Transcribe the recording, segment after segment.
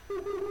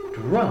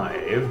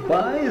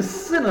Drive-by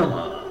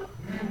cinema.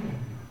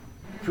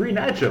 3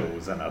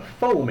 nachos and a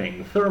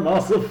foaming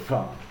thermos of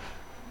fun.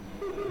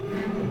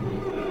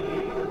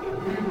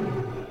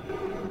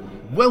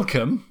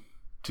 Welcome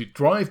to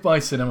Drive-by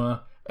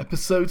Cinema,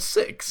 episode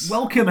 6.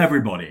 Welcome,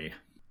 everybody.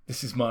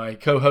 This is my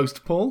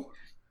co-host, Paul.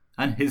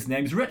 And his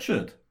name's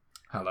Richard.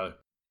 Hello.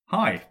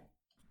 Hi,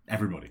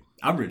 everybody.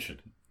 I'm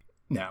Richard.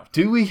 Now,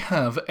 do we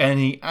have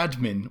any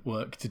admin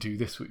work to do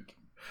this week?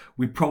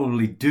 We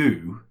probably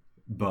do,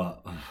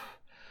 but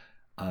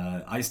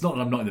it's not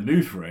that I'm not in the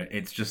mood for it.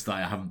 It's just that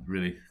I haven't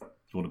really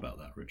thought about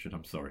that, Richard.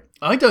 I'm sorry.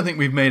 I don't think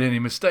we've made any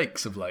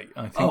mistakes of late.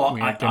 I think we're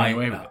getting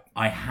away with it.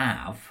 I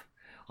have.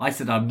 I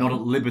said I'm not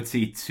at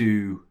liberty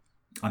to...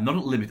 I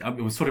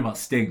was talking about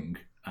Sting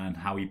and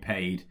how he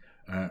paid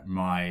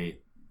my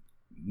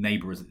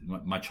neighbour,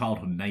 my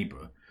childhood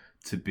neighbour,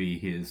 to be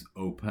his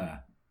au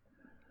pair.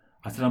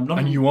 I said I'm not...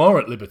 And you are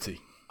at liberty.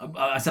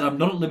 I said I'm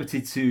not at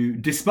liberty to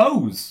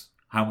dispose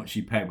how much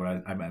he paid,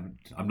 but I'm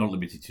not at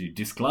liberty to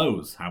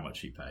disclose how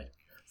much he paid.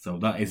 So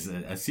that is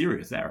a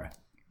serious error.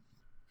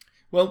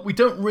 Well, we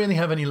don't really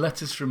have any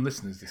letters from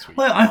listeners this week.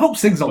 Well, I hope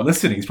Sting's not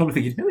listening. He's probably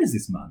thinking, who is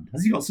this man?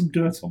 Has he got some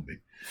dirt on me?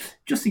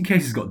 Just in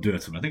case he's got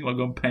dirt on me, I think I'll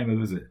go and pay him a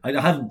visit.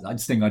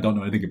 Sting, I don't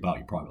know anything about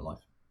your private life.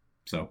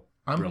 So,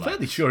 I'm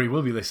fairly sure he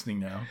will be listening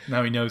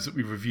now he knows that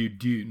we've reviewed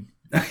Dune.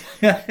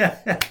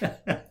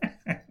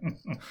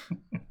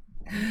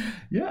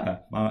 Yeah,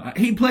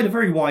 he played a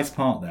very wise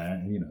part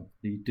there. You know,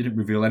 he didn't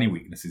reveal any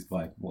weaknesses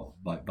by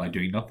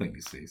doing nothing.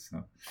 You see,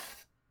 so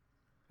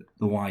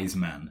the wise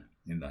man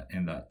in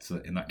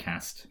that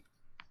cast.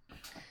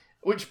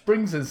 Which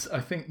brings us, I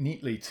think,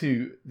 neatly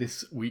to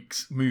this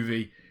week's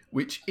movie,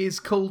 which is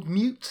called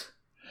Mute.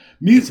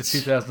 Mute. It's a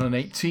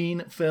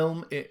 2018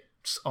 film.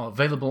 It's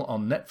available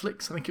on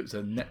Netflix. I think it was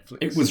a Netflix.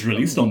 It was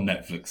released on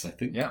Netflix, I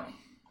think. Yeah.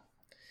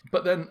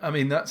 But then,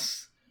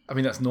 that's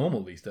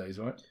normal these days,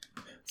 right?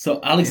 So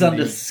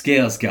Alexander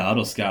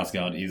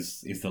Skarsgård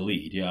is the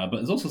lead, yeah. But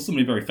there's also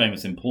somebody very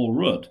famous in Paul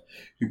Rudd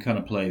who kind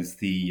of plays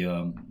the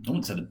I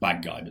wouldn't say the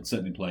bad guy, but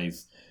certainly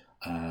plays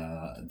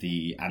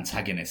the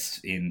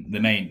antagonist in the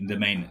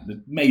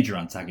major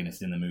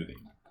antagonist in the movie.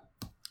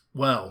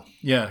 Well,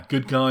 yeah,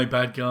 good guy,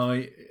 bad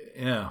guy,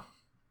 yeah.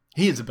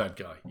 He is a bad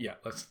guy, yeah.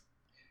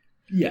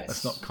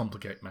 Let's not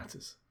complicate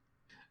matters.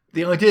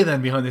 The idea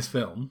then behind this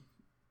film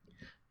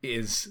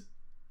is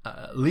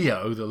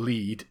Leo, the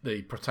lead,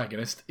 the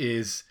protagonist,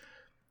 is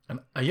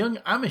a young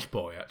Amish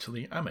boy,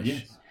 actually. Amish.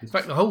 Yes. In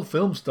fact, the whole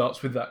film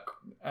starts with that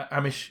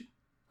Amish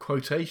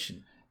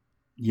quotation.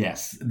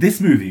 Yes.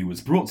 This movie was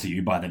brought to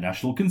you by the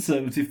National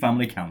Conservative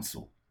Family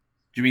Council.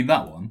 Do you mean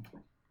that one?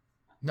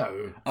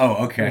 No.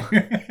 Oh, okay.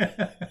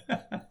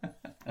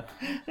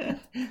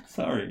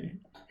 Sorry.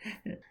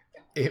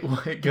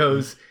 It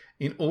goes,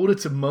 in order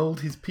to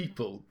mould his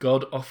people,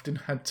 God often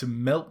had to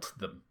melt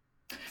them.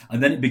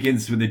 And then it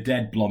begins with a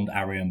dead blonde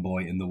Aryan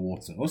boy in the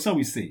water. Or so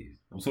we see.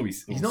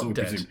 He's not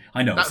dead. Presume.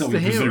 I know. That's so the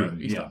we hero. presume.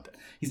 He's not dead.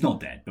 He's not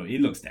dead, but he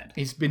looks dead.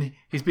 He's been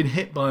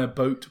hit by a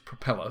boat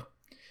propeller.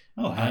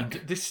 Oh, heck.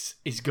 And this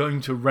is going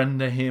to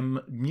render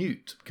him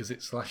mute because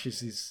it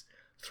slashes his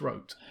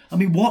throat. I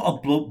mean, what are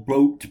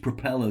boat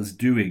propellers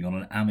doing on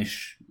an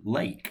Amish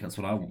lake? That's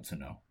what I want to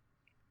know.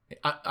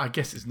 I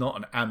guess it's not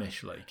an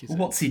Amish lake, is it?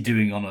 What's he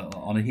doing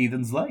on a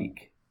heathen's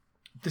lake?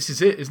 This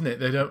is it, isn't it?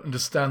 They don't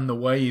understand the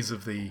ways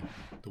of the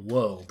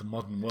world, the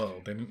modern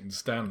world. They don't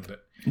understand it.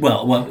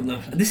 Well,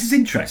 this is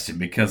interesting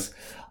because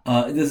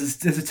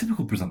there's a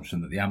typical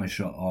presumption that the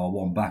Amish are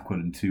one backward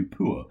and two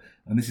poor,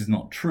 and this is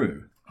not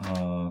true.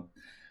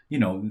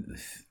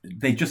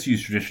 They just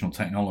use traditional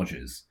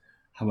technologies.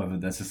 However,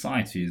 their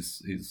society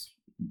is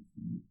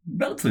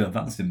relatively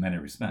advanced in many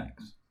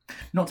respects.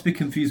 Not to be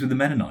confused with the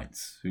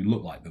Mennonites, who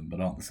look like them but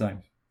aren't the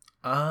same.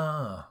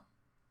 I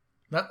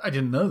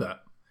didn't know that.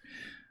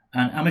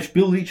 And Amish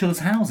build each other's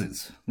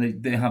houses.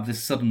 They have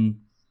this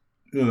sudden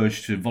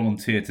urge to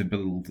volunteer to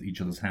build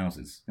each other's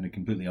houses in a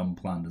completely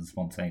unplanned and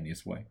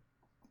spontaneous way.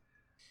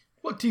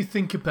 What do you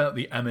think about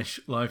the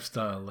Amish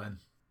lifestyle then?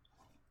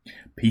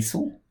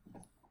 Peaceful?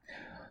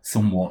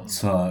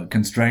 Somewhat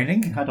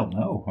constraining? I don't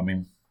know. I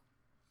mean,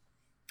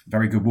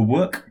 very good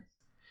woodwork.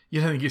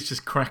 You don't think it's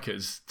just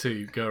crackers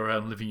to go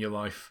around living your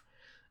life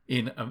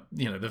in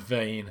the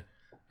vain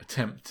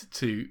attempt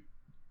to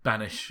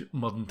banish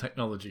modern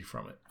technology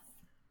from it?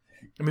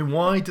 I mean,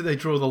 why do they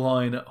draw the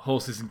line at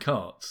horses and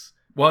carts?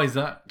 Why is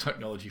that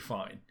technology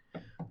fine,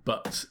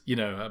 but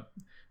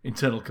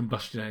internal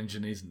combustion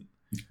engine isn't?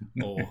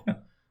 Or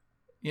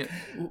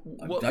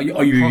what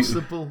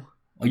possible?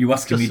 Are you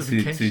asking me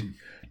to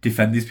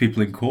defend these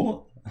people in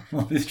court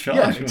on this charge?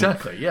 Yeah,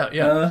 exactly.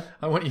 Yeah.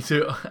 I want you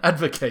to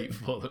advocate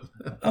for them.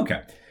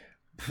 Okay.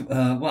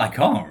 Well, I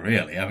can't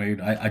really. I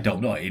mean, I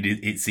don't know.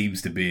 It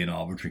seems to be an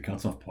arbitrary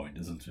cut-off point,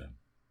 doesn't it?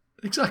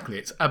 Exactly.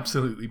 It's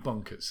absolutely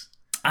bonkers.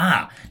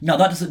 Now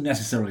that doesn't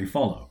necessarily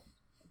follow.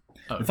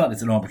 Oh. The fact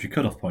it's an arbitrary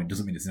cut-off point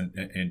doesn't mean it's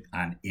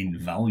an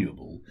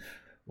invaluable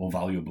or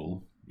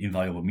valuable.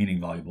 Invaluable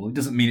meaning valuable. It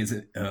doesn't mean it's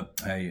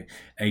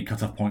a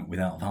cut-off point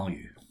without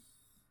value,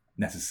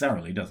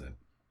 necessarily, does it?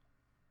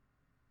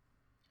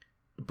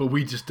 but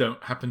we just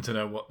don't happen to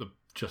know what the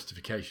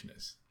justification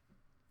is.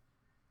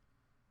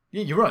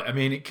 Yeah, you're right. I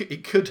mean,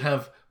 it could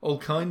have all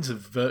kinds of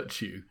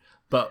virtue,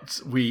 but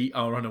we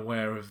are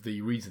unaware of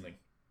the reasoning.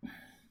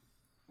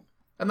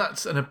 And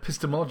that's an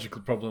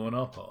epistemological problem on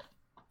our part.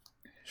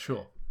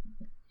 Sure.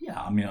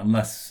 Yeah, I mean,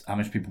 unless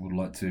Amish people would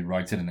like to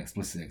write in and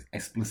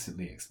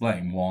explicitly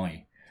explain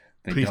why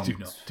they Please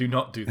don't. do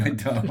not do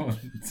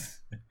that.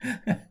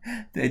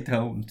 They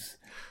don't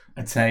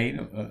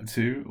attain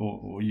to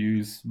or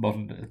use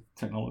modern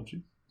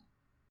technology.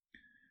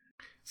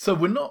 So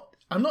I'm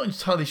not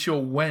entirely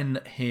sure when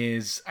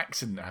his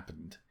accident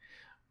happened,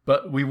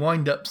 but we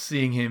wind up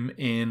seeing him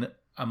in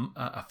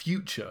a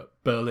future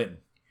Berlin.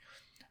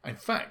 In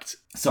fact...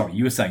 Sorry,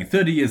 you were saying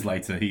 30 years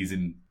later he's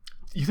in...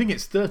 You think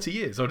it's 30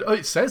 years? Oh,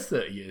 it says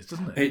 30 years,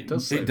 doesn't it?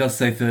 It does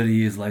say 30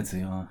 years later,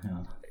 yeah.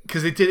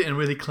 Because they did it in a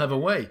really clever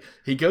way.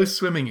 He goes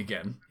swimming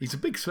again. He's a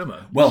big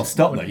swimmer. Well,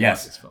 stop there,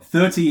 yes.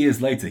 30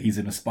 years later, he's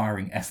an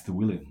aspiring Esther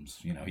Williams.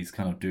 You know, he's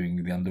kind of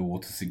doing the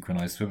underwater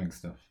synchronized swimming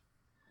stuff.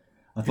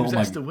 Who's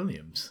Esther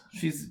Williams?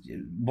 She's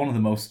one of the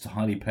most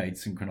highly paid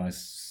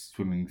synchronized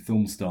swimming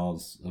film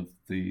stars of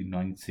the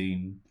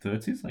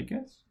 1930s, I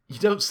guess. You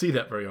don't see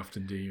that very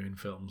often, do you, in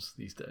films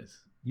these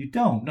days? You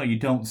don't. No, you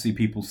don't see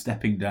people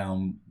stepping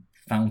down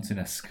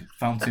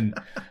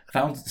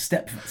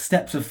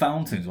steps of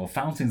fountains or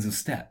fountains of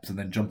steps and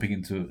then jumping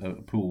into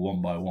a pool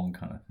one by one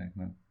kind of thing.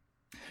 No.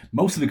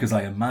 Mostly because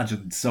I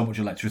imagine so much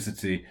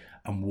electricity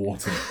and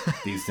water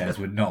these days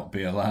would not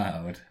be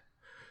allowed.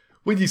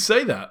 When you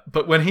say that,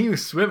 but when he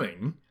was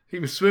swimming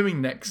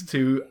next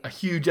to a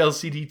huge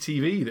LCD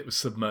TV that was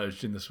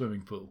submerged in the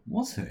swimming pool.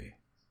 Was he?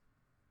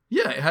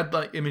 Yeah, it had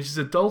like images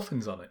of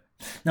dolphins on it.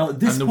 Now at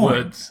this and the point,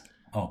 words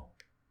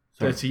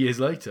 30 years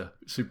later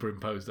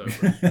superimposed over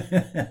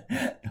it.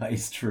 That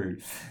is true.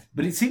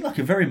 But it seemed like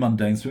a very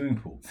mundane swimming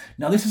pool.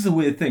 Now this is a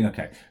weird thing,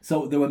 okay.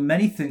 So there were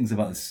many things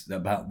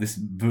about this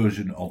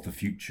version of the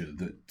future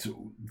that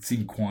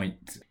seemed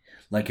quite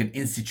like an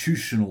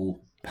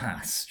institutional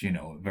past, you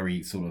know,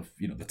 very sort of,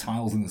 you know, the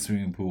tiles in the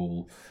swimming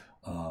pool,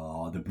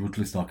 the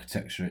brutalist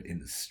architecture in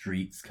the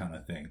streets kind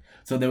of thing.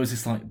 So there was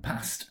this like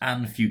past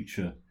and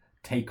future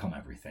take on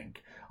everything.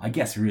 I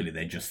guess really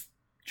they just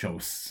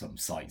chose some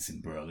sites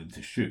in Berlin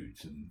to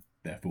shoot and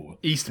therefore...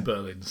 East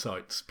Berlin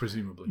sites,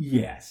 presumably.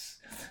 Yes.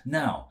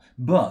 Now,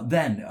 but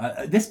then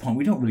at this point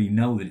we don't really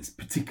know that it's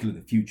particularly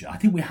the future. I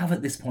think we have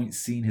at this point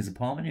seen his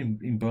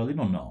apartment in Berlin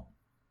or not?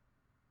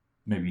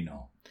 Maybe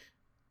not.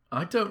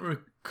 I don't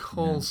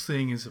recall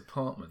seeing his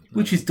apartment. No.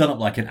 Which is done up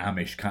like an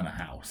Amish kind of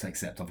house,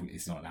 except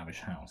it's not an Amish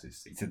house.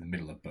 It's in the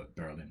middle of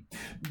Berlin.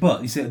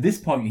 But you see, at this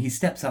point, he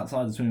steps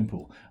outside the swimming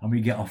pool, and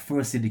we get our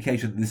first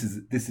indication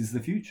that this is the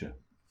future,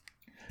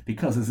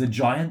 because there's a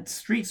giant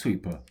street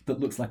sweeper that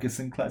looks like a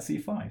Sinclair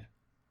C5.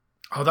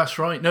 Oh, that's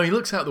right. No, he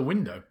looks out the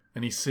window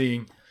and he's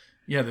seeing,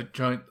 the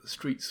giant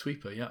street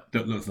sweeper. Yeah,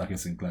 that looks like a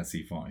Sinclair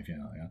C5.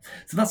 Yeah.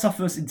 So that's our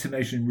first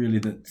intimation, really,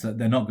 that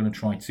they're not going to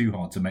try too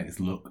hard to make this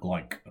look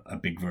like a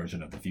big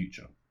version of the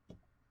future.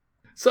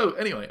 So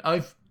anyway,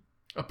 I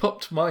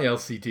popped my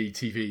LCD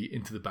TV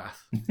into the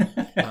bath,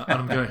 and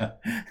I'm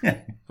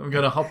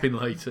going to hop in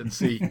later and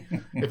see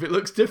if it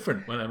looks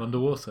different when I'm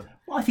underwater.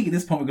 Well, I think at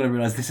this point we're going to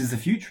realise this is the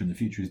future, and the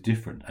future is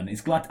different. And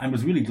I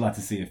was really glad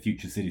to see a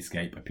future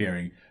cityscape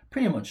appearing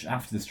pretty much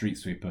after the street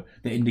sweeper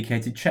that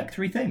indicated check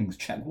 3 things.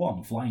 Check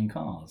 1, flying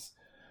cars.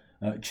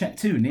 Check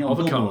 2, neon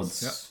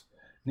billboards.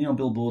 Yeah. Neon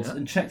billboards. Yeah.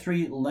 And check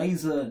 3,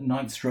 laser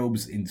night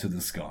strobes into the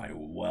sky.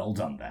 Well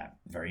done there.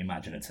 Very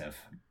imaginative.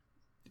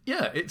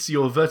 Yeah, it's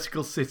your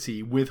vertical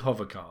city with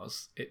hover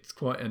cars. It's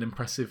quite an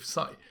impressive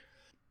sight.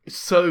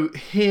 So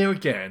here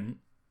again,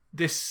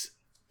 this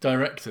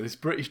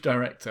British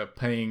director,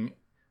 paying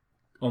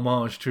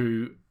homage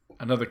to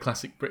another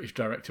classic British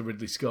director,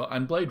 Ridley Scott,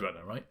 and Blade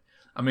Runner, right?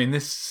 I mean,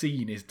 this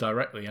scene is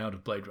directly out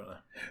of Blade Runner.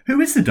 Who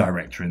is the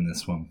director in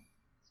this one?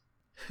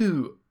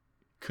 Who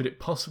could it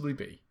possibly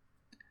be?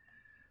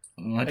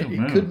 I don't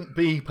know. It couldn't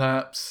be,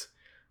 perhaps,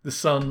 the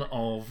son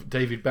of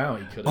David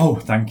Bowie, could it? Oh,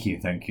 thank you.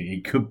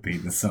 It could be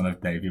the son of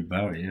David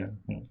Bowie,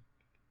 yeah.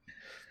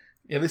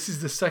 Yeah, this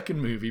is the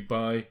second movie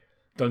by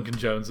Duncan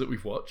Jones that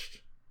we've watched.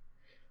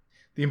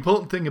 The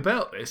important thing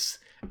about this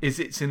is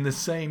it's in the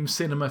same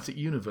cinematic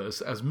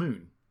universe as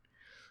Moon.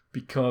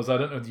 Because, I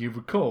don't know if you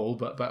recall,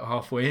 but about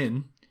halfway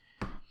in,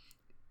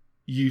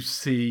 you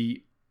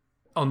see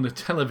on the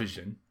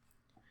television,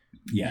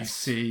 you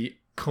see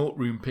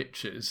courtroom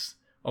pictures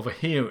of a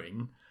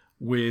hearing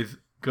with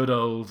good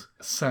old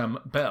Sam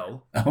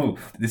Bell. Oh,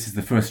 this is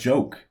the first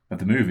joke of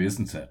the movie,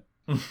 isn't it?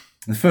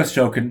 The first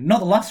joke, and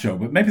not the last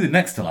joke, but maybe the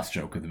next to last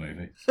joke of the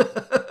movie.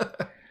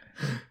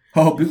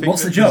 Oh,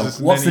 what's the joke?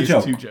 What's the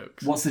joke?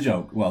 What's the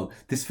joke? Well,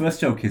 this first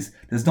joke is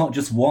there's not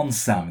just one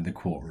Sam in the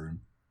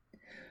courtroom.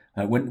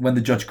 When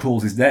the judge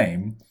calls his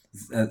name,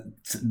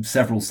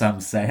 several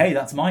Sams say, "Hey,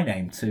 that's my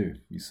name too."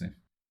 You see.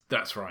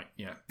 That's right.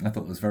 Yeah. I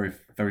thought it was very,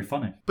 very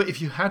funny. But if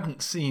you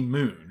hadn't seen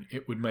Moon,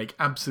 it would make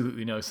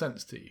absolutely no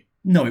sense to you.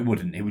 No, it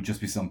wouldn't. It would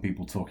just be some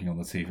people talking on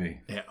the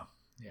TV. Yeah.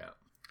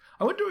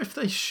 I wonder if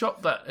they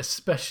shot that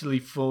especially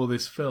for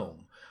this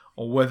film,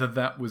 or whether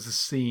that was a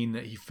scene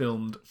that he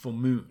filmed for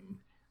Moon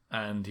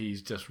and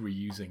he's just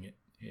reusing it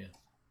here.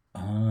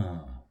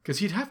 Ah.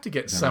 Because you'd have to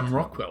get Sam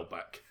Rockwell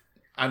back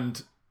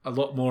and a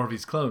lot more of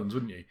his clones,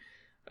 wouldn't you?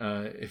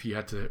 If you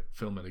had to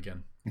film it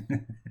again.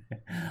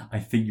 I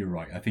think you're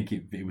right. I think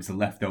it was a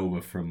leftover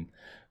from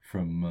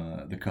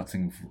the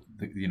cutting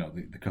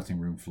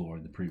room floor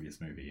in the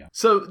previous movie. Yeah.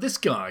 So this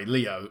guy,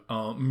 Leo,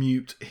 our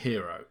mute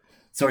hero.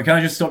 Sorry, can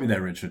I just stop you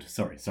there, Richard?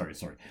 Sorry.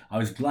 I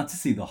was glad to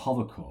see the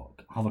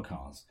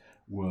hovercars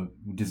were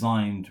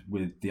designed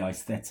with the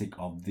aesthetic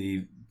of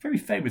the very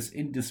famous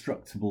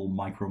indestructible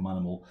micro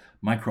animal,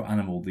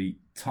 the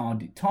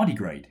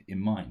tardigrade,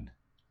 in mind.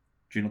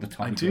 Do you know the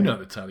tardigrade? I do know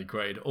the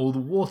tardigrade, or the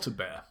water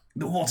bear.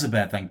 The water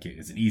bear, thank you.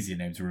 It's an easier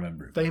name to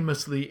remember.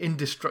 Famously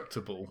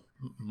indestructible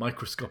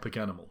microscopic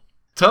animal.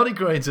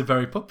 Tardigrades are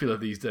very popular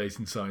these days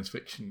in science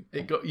fiction.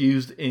 It got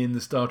used in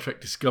the Star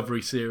Trek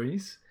Discovery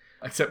series,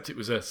 except it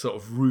was a sort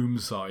of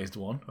room-sized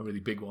one, a really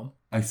big one.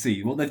 I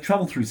see. Well, they've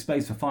travelled through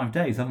space for 5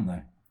 days, haven't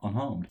they?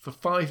 Unharmed. For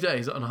 5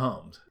 days,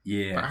 unharmed?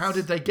 Yeah. But how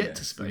did they get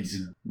to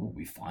space? Well,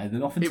 we fired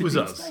them off into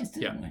deep space,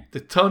 didn't we?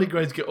 The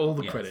tardigrades get all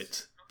the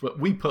credit, but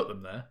we put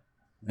them there.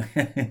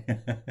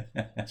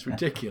 It's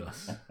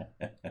ridiculous.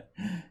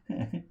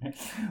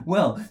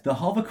 Well, the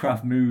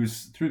hovercraft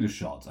moves through the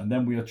shot, and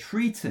then we are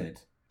treated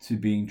to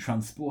being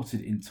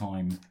transported in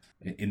time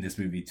in this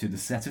movie to the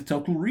set of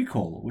Total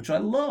Recall, which I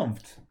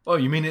loved. Oh,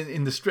 you mean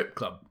in the strip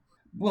club?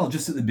 Well,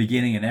 just at the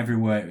beginning and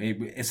everywhere,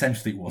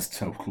 essentially it was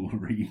Total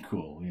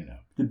Recall,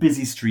 The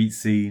busy street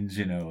scenes,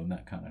 and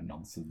that kind of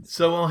nonsense.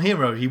 So our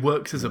hero, he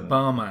works as a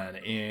barman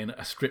in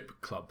a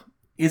strip club.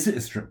 Is it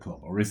a strip club,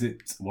 or is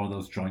it one of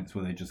those joints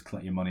where they just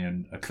collect your money,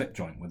 and a clip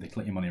joint where they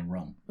collect your money and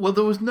run? Well,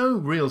 there was no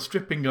real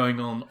stripping going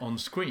on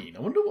screen.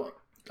 I wonder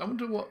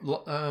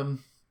what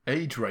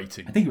age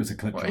rating. I think it was a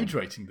clip what joint. Age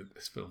rating did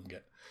this film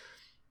get?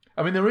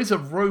 I mean, there is a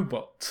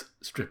robot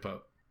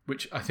stripper,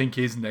 which I think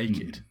is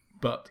naked,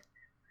 but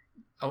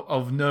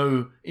of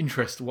no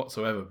interest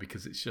whatsoever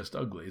because it's just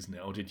ugly, isn't it?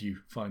 Or did you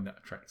find that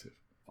attractive?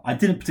 I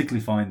didn't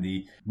particularly find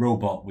the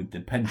robot with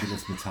the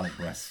pendulous metallic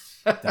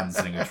breasts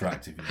dancing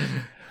attractive.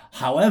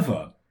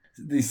 However,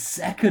 the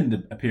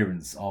second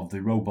appearance of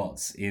the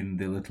robots in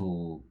the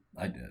little,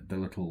 I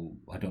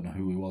don't know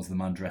who it was, the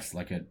man dressed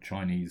like a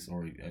Chinese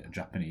or a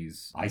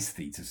Japanese ice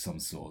thief of some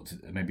sort,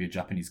 maybe a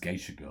Japanese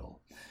geisha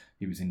girl.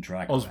 He was in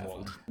drag.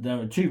 Oswald. There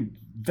are 2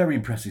 very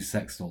impressive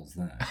sex dolls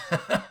there.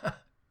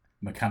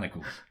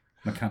 Mechanical.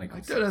 I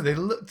don't know, they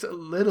looked a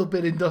little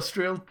bit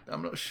industrial.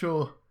 I'm not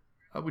sure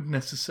I would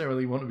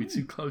necessarily want to be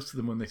too close to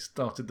them when they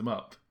started them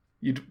up.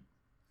 You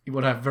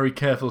want to have very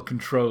careful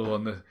control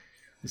on the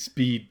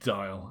speed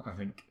dial, I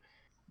think.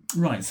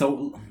 Right,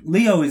 so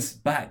Leo is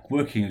back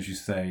working, as you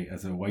say,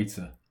 as a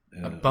waiter.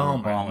 A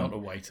barman, not a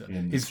waiter.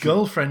 His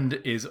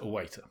girlfriend is a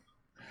waiter.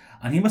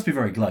 And he must be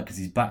very glad because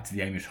he's back to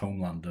the Amish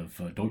homeland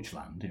of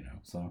Deutschland,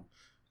 so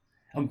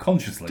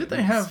unconsciously. Did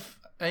they have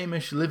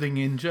Amish living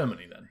in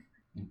Germany then?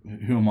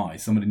 Who am I?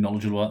 Somebody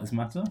knowledgeable about this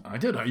matter? I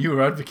don't know. You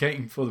were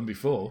advocating for them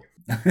before.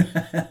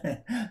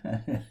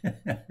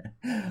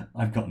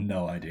 I've got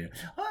no idea.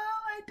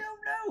 I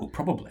don't know.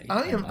 Probably.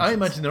 I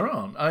imagine there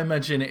aren't. I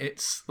imagine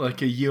it's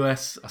like a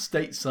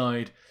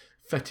stateside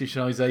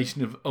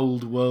fetishization of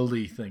old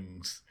worldy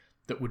things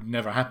that would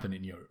never happen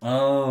in Europe.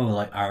 Oh,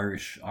 like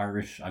Irish.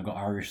 I've got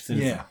Irish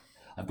citizen. Yeah.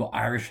 I've got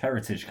Irish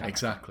heritage.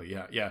 Exactly,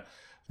 yeah.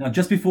 Now,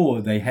 just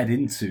before they head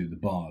into the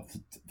bar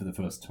for the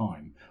first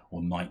time,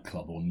 or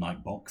nightclub, or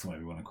night box,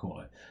 whatever you want to call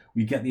it,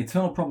 we get the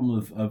eternal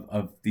problem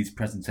of these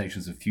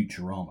presentations of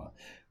Futurama,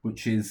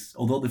 which is,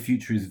 although the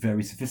future is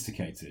very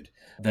sophisticated,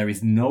 there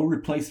is no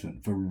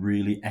replacement for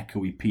really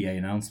echoey PA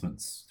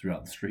announcements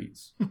throughout the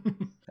streets.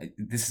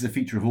 This is a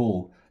feature of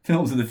all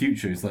films of the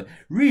future. It's like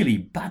really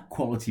bad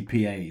quality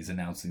PAs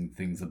announcing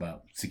things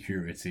about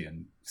security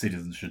and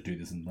citizens should do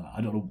this and that.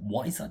 I don't know,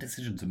 what is that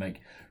decision to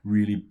make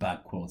really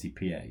bad quality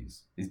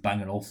PAs? Is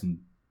Bang &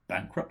 Olufsen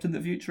bankrupt in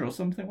the future or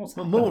something? What's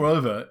that? Well,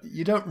 moreover,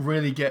 you don't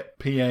really get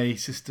PA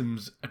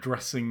systems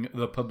addressing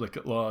the public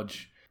at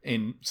large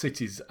in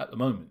cities at the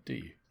moment, do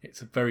you?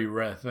 It's a very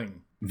rare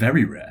thing.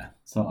 Very rare.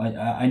 So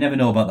I never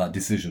know about that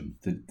decision,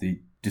 the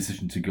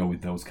decision to go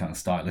with those kind of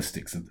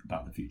stylistics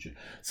about the future.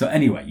 So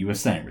anyway, you were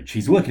saying, Rich,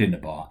 he's working in a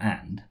bar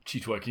and...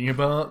 She's working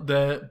about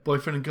their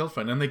boyfriend and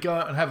girlfriend, and they go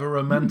out and have a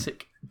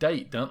romantic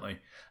date, don't they?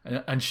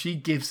 And she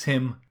gives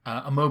him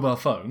a mobile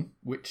phone,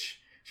 which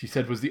she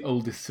said was the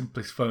oldest,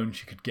 simplest phone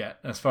she could get.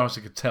 As far as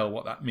I could tell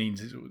what that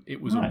means,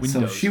 it was a Windows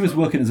So she was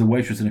working as a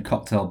waitress in a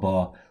cocktail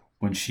bar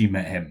when she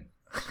met him.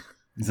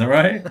 Is that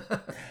right?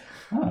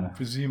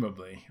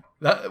 Presumably.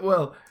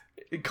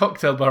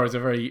 Cocktail bar is a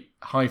very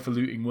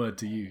highfalutin word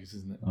to use,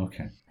 isn't it?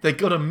 Okay. They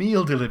got a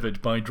meal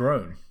delivered by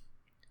drone.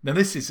 Now,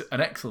 this is an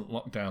excellent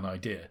lockdown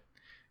idea,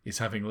 is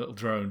having a little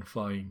drone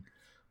flying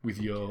with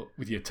your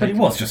takeaway. But it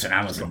was just an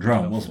Amazon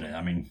drone, wasn't it?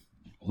 I mean,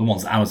 the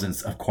ones Amazon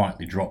have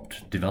quietly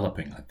dropped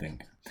developing, I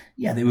think.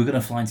 Yeah, they were going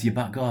to fly into your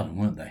back garden,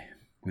 weren't they?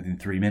 Within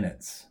 3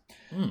 minutes.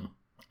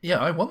 Yeah,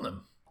 I want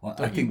them. Well,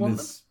 I think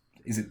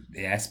Is it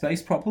the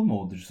airspace problem,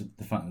 or just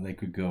the fact that they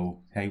could go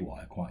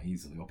haywire quite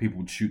easily, or people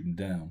would shoot them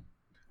down?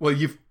 Well,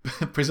 you've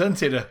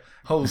presented a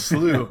whole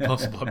slew of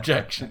possible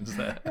objections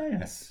there.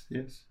 Yes.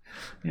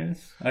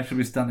 I should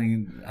be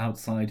standing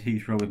outside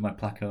Heathrow with my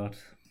placard.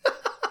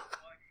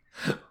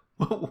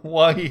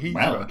 Why Heathrow?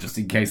 Well, just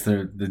in case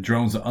the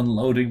drones are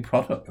unloading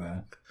product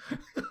there.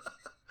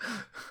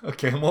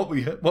 Okay, and what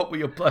were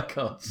your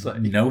placards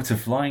saying? No to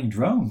flying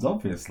drones,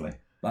 obviously.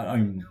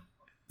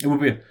 It would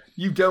be.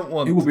 You don't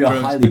want. It would be a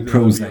highly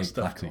prosaic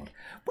stuff, placard.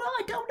 Well,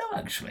 I don't know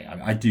actually.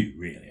 I do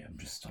really. I'm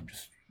just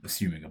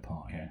assuming a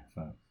part here.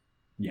 But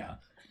yeah,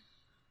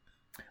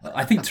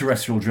 I think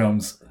terrestrial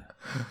drones.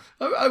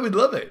 I would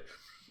love it.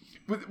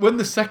 When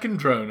the second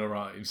drone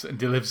arrives and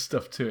delivers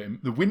stuff to him,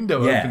 the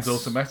window opens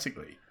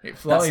automatically. It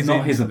flies That's not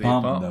into his the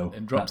apartment, though.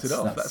 and drops it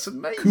off. That's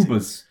amazing.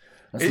 Kuba's.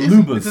 That's It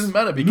Luba's. doesn't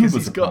matter because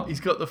Luba's he's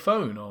got the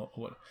phone or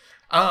what.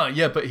 Ah,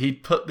 yeah, but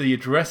he'd put the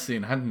address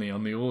in, hadn't he,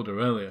 on the order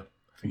earlier?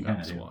 I think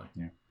that's why.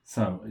 Yeah.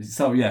 So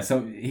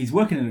he's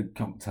working in a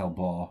cocktail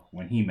bar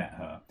when he met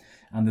her,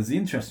 and there's the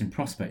interesting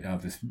prospect out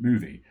of this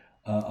movie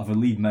of a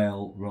lead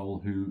male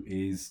role who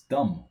is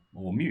dumb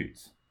or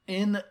mute.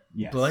 In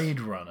Blade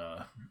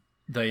Runner,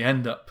 they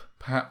end up,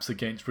 perhaps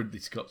against Ridley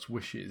Scott's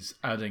wishes,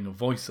 adding a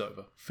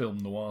voiceover, film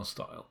noir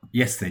style.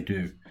 Yes, they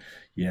do.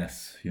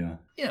 Yes, yeah.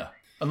 Yeah,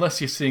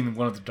 unless you're seeing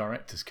one of the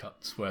director's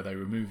cuts where they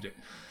removed it.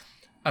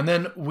 And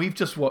then we've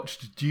just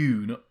watched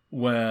Dune,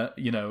 where,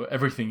 you know,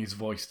 everything is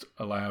voiced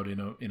aloud in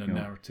a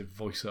narrative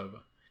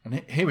voiceover.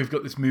 And here we've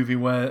got this movie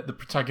where the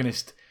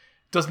protagonist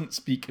doesn't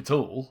speak at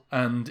all,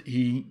 and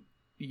you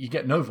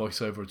get no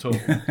voiceover at all,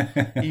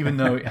 even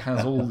though it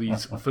has all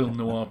these film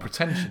noir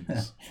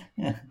pretensions.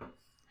 Yeah.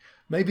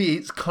 Maybe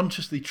it's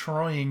consciously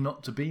trying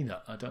not to be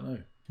that. I don't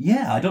know.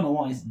 Yeah, I don't know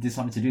why he's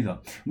decided to do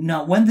that.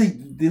 Now, when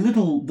the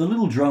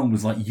little drone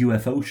was like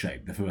UFO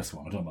shaped, the first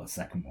one, I don't know about the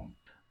second one,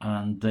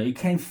 and it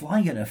came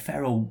flying at a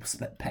feral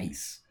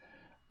pace,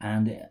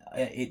 and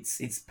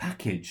its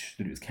package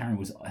that it was carrying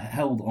was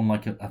held on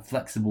like a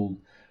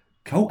flexible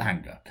coat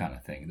hanger kind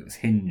of thing that was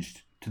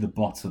hinged to the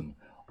bottom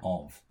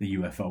of the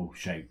UFO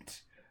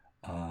shaped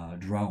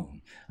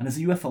drone. And as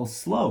the UFO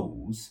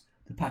slows,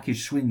 the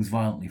package swings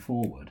violently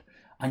forward.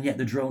 And yet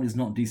the drone is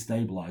not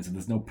destabilised and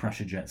there's no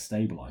pressure jet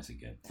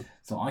stabilising it.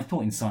 So I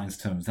thought in science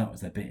terms that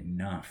was a bit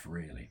naff,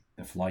 really.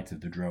 The flight of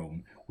the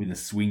drone with a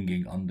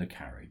swinging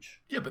undercarriage.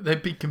 Yeah, but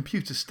they'd be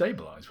computer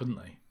stabilised, wouldn't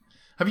they?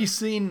 Have you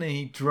seen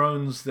the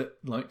drones that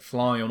like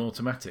fly on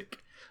automatic?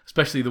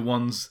 Especially the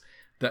ones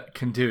that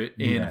can do it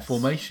in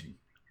formation.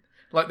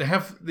 Like they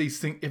have these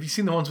things. Have you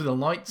seen the ones with the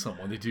lights on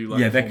where they do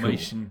like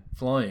formation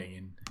flying?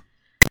 And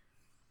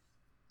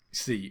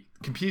see,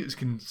 computers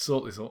can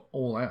sort this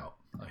all out,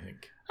 I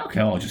think. Okay,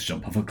 I'll just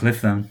jump off a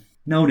cliff then.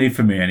 No need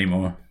for me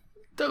anymore.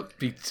 Don't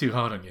be too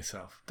hard on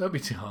yourself. Don't be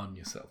too hard on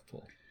yourself,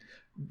 Paul.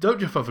 Don't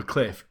jump off a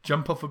cliff.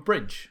 Jump off a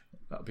bridge.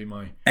 That'd be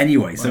my...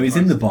 Anyway, so he's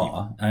in the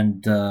bar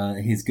and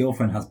his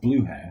girlfriend has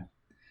blue hair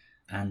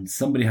and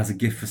somebody has a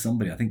gift for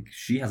somebody. I think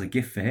she has a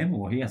gift for him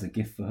or he has a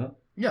gift for her.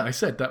 Yeah, I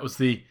said that was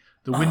the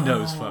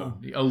Windows phone.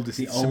 The oldest,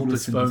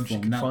 simplest phone she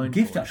could find.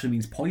 Gift actually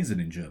means poison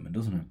in German,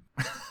 doesn't it?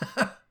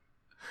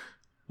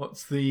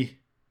 What's the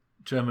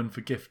German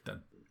for gift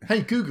then?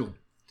 Hey, Google.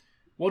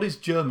 What is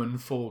German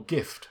for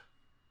gift?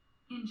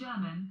 In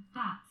German,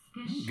 that's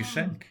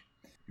Geschenk.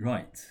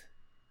 Right.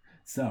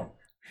 So,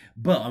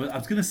 but I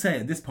was going to say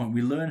at this point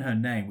we learn her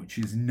name, which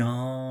is Nadira.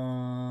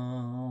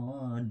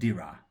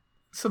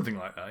 Something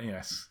like that,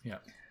 yes. Yeah.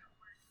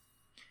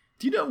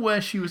 Do you know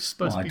where she was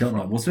supposed to be from? I don't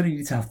know. from? Was there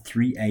need to have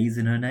 3 A's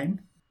in her name?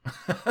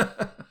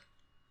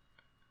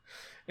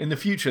 In the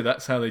future,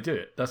 that's how they do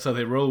it. That's how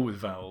they roll with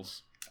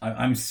vowels.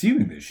 I'm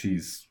assuming that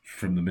she's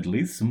from the Middle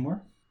East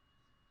somewhere.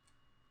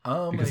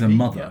 Oh, because maybe, her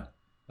mother,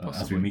 yeah,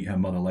 as we meet her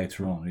mother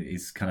later on,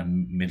 is kind of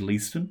Middle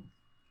Eastern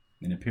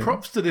in appearance.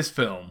 Props to this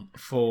film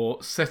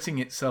for setting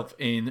itself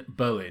in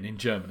Berlin, in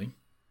Germany.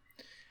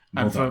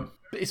 And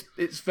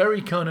it's very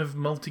kind of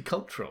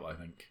multicultural, I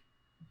think.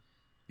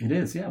 It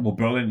is, yeah. Well,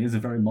 Berlin is a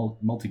very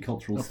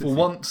multicultural city. For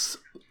once,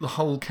 the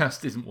whole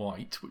cast isn't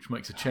white, which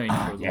makes a change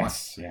for the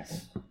last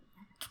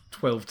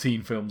 12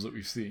 teen films that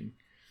we've seen.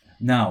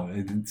 Now,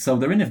 so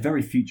they're in a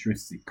very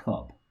futuristic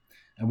club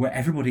where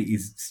everybody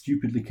is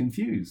stupidly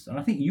confused. And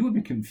I think you would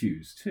be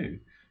confused too.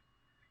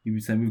 You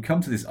would say, we've come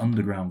to this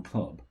underground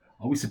club.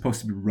 Are we supposed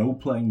to be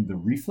role-playing The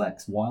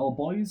Reflex, Wild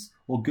Boys,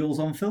 or Girls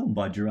on Film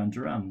by Duran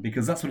Duran?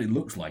 Because that's what it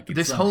looks like.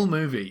 This whole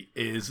movie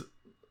is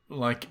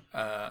like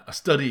a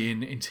study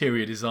in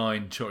interior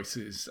design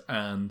choices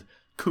and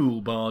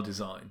cool bar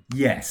design.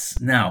 Yes.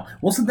 Now,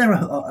 wasn't there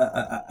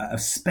a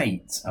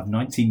spate of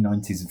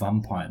 1990s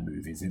vampire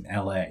movies in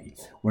LA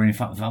where, in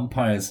fact,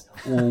 vampires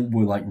all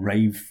were like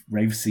rave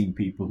scene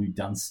people who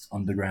danced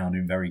underground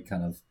in very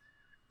kind of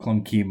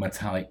clunky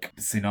metallic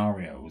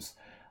scenarios?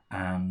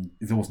 And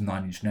there was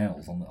 9 Inch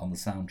Nails on the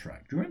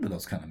soundtrack. Do you remember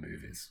those kind of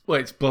movies? Well,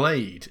 it's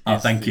Blade. Oh,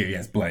 thank you.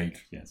 Yes, Blade.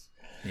 Yes.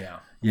 Yeah.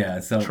 Yeah,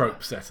 so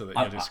trope setter that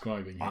you're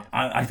describing here.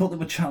 I thought they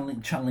were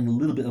channeling a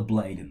little bit of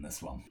Blade in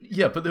this one.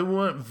 Yeah, but they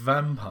weren't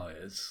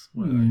vampires,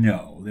 were they?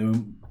 No, they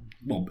were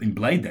Well, in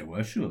Blade they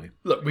were, surely.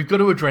 Look, we've got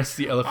to address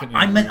the elephant.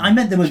 I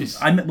meant there was. Which is-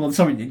 Well,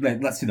 sorry,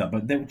 let's do that.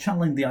 But they were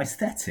channeling the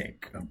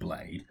aesthetic of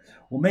Blade,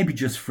 or maybe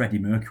just Freddie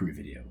Mercury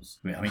videos.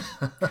 I mean,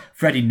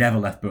 Freddie never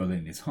left Berlin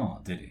in his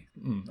heart, did he?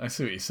 I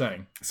see what you're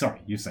saying.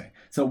 Sorry, you say.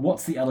 So,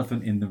 what's the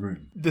elephant in the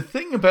room? The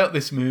thing about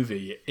this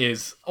movie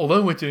is,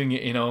 although we're doing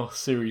it in our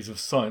series of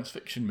science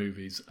fiction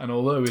movies, and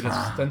although it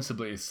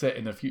ostensibly is set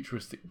in a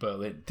futuristic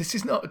Berlin, this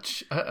is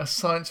not a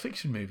science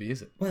fiction movie,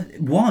 is it? Well,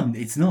 one,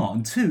 it's not,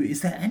 and two,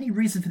 is there any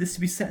reason for this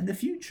to be set in the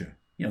future?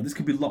 You know, this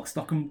could be Lock,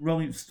 Stock, and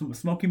Rolling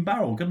Smoking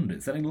Barrel, couldn't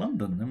it? Set in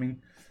London. I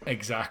mean,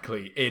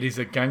 Exactly. It is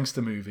a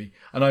gangster movie,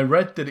 and I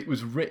read that it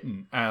was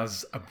written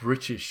as a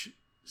British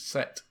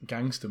set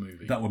gangster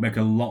movie. that would make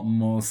a lot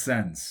more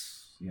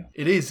sense. Yeah.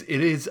 It is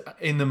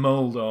in the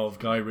mould of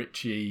Guy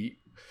Ritchie.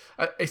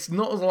 It's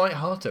not as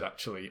light-hearted,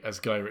 actually, as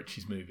Guy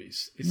Ritchie's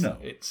movies. No.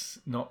 It's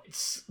not.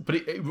 But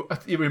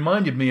it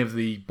reminded me of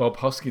the Bob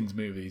Hoskins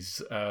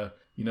movies, The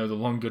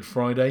Long Good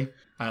Friday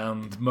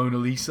and Mona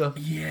Lisa,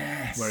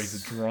 Yes. where he's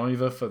a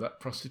driver for that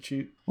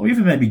prostitute. Or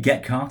even maybe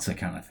Get Carter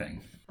kind of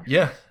thing.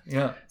 Yeah.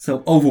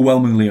 So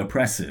overwhelmingly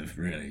oppressive,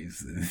 really,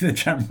 is the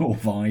general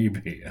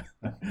vibe here.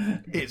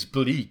 It's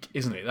bleak,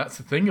 isn't it? That's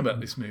the thing about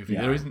this movie.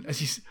 Yeah. There isn't,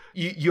 as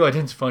you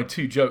identified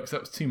 2 jokes.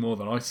 That was 2 more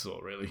than I saw,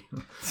 really.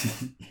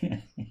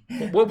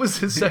 What was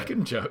the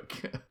second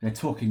joke? They're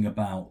talking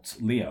about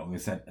Leo. They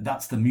said,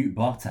 that's the mute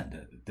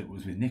bartender that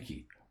was with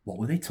Nikki. What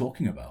were they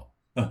talking about?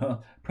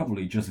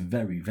 Probably just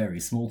very, very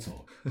small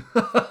talk.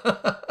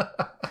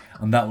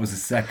 And that was the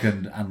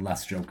second and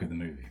last joke of the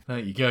movie. There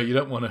you go. You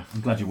don't want to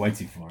I'm glad you're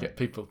waiting for it. get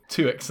people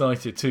too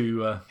excited,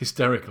 too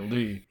hysterical, do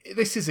you?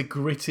 This is a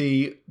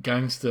gritty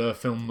gangster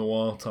film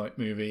noir type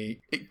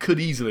movie. It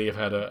could easily have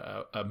had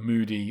a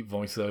moody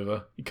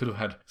voiceover. It could have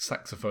had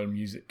saxophone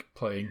music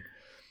playing.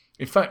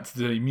 In fact,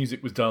 the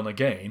music was done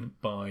again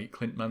by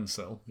Clint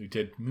Mansell, who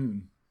did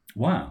Moon.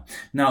 Wow.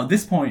 Now, at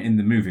this point in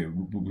the movie,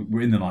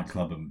 we're in the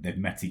nightclub and they've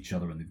met each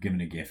other and they've given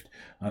a gift.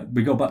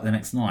 We go back the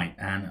next night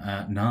and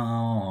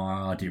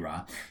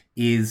Nadira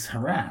is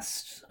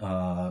harassed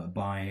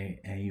by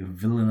a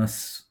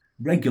villainous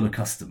regular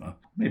customer,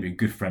 maybe a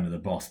good friend of the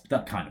boss, but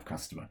that kind of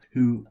customer,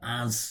 who,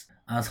 as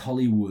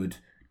Hollywood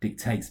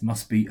dictates,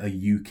 must be a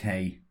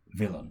UK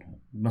villain.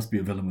 Must be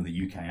a villain with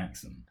a UK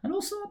accent. And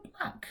also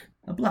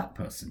a black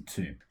person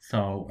too.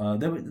 So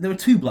there were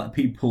 2 black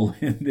people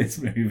in this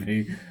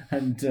movie,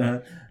 and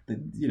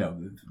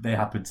they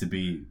happened to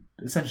be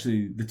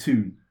essentially the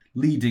 2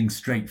 leading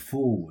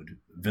straightforward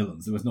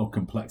villains. There was no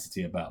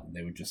complexity about them.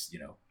 They were just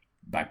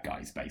bad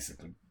guys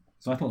basically.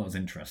 So I thought that was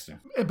interesting.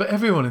 Yeah, but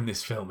everyone in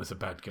this film is a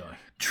bad guy.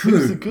 True.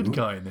 Who's a good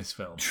guy in this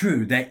film?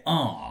 True, they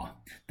are.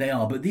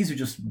 But these are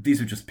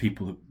just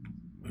people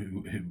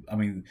who I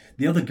mean,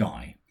 the other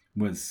guy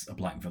was a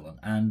black villain,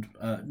 and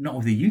not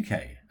with a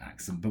UK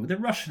accent, but with a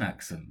Russian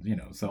accent,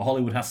 So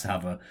Hollywood has to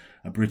have a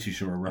British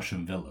or a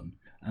Russian villain,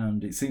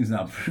 and it seems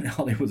now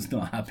Hollywood's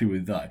not happy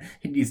with that.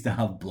 It needs to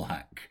have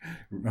black,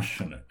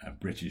 Russian, and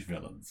British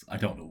villains. I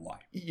don't know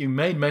why. You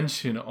made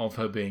mention of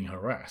her being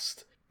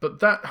harassed, but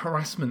that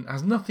harassment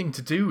has nothing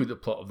to do with the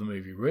plot of the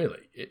movie,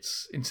 really.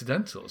 It's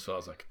incidental, as far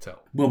as I can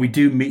tell. Well, we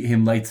do meet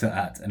him later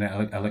at an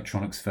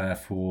electronics fair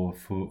for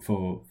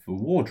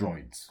war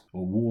droids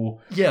or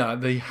war. Yeah,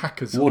 the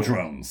hackers. War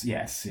drones,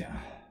 yes, yeah.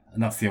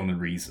 And that's the only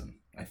reason,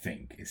 I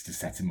think, is to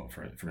set him up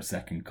for a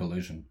second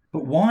collision.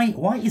 But why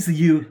is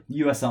the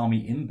US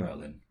Army in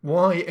Berlin?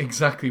 Why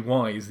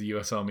is the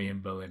US Army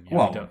in Berlin?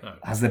 Yeah, we don't know.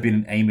 Has there been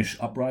an Amish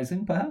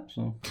uprising, perhaps?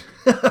 Or?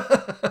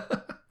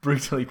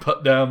 Brutally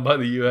put down by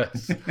the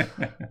US.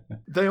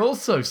 They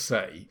also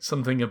say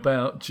something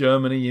about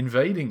Germany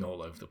invading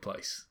all over the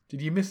place.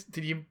 Did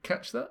you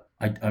catch that?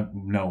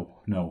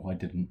 No, I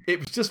didn't. It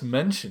was just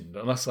mentioned,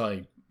 unless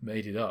I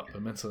made it up,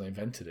 unless I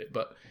invented it.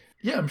 But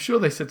yeah, I'm sure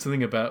they said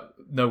something about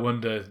no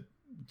wonder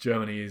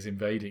Germany is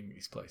invading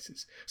these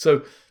places.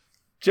 So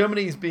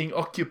Germany is being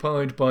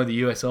occupied by the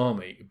US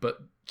Army, but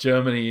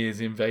Germany is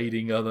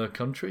invading other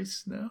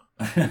countries now?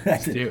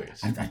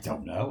 Mysterious. I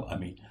don't know. I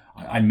mean,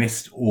 I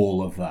missed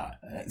all of that.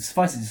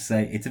 Suffice it to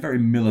say, it's a very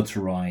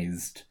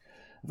militarized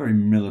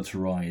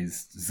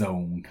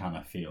zone kind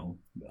of feel.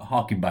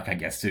 Harking back, I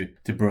guess, to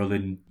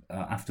Berlin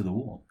after the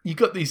war. You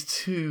got these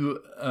 2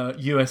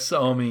 US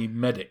Army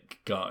medic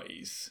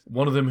guys.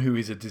 One of them who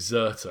is a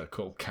deserter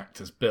called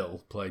Cactus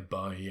Bill, played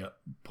by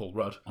Paul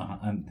Rudd.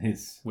 And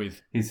his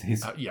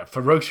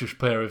ferocious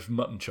pair of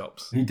mutton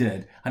chops. He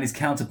did. And his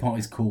counterpart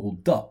is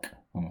called Duck.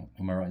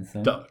 Am I right in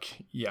saying? Duck,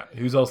 yeah.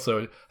 Who's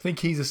also, I think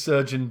he's a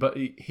surgeon, but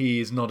he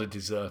is not a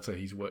deserter.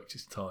 He's worked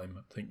his time.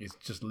 I think he's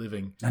just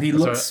living. And he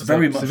looks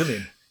very much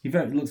civilian.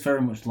 Looks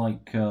very much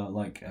like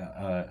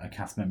a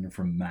cast member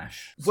from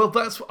MASH. Well,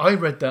 I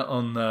read that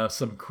on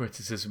some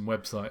criticism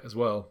website as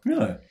well.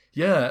 Really?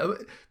 Yeah,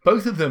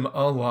 both of them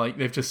are like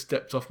they've just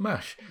stepped off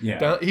MASH.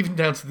 Yeah. Even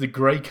down to the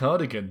grey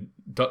cardigan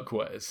Duck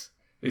wears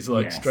is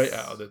like straight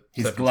out of the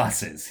his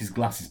 70s. His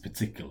glasses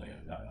particularly.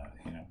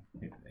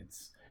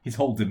 His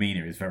whole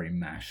demeanour is very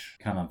MASH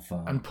kind of.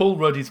 And Paul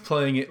Rudd is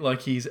playing it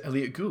like he's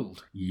Elliot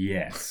Gould.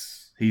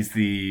 Yes. He's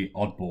the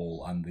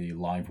oddball and the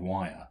live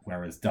wire,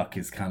 whereas Duck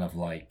is kind of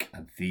like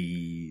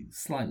the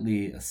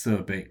slightly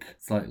acerbic,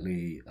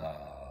 slightly,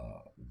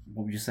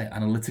 what would you say,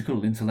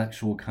 analytical,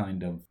 intellectual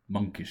kind of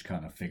monkish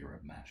kind of figure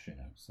of MASH,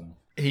 so.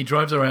 He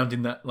drives around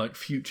in that like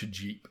future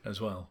Jeep as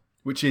well,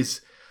 which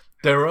is,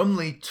 there are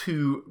only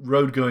there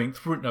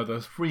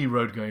are 3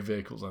 road-going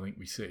vehicles I think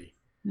we see.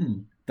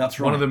 That's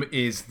right. One of them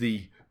is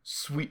the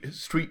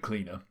street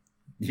cleaner.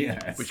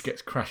 Yes. Which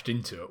gets crashed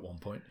into at one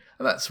point.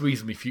 And that's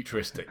reasonably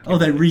futuristic. Oh,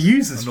 they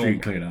reuse the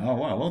street cleaner. Oh,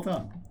 wow, well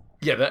done.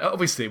 Yeah,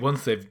 obviously,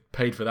 once they've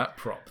paid for that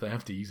prop, they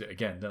have to use it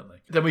again, don't they?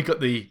 Then we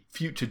got the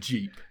future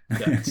Jeep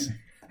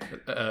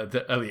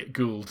that Elliot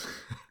Gould,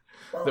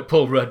 that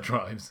Paul Rudd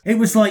drives. It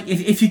was like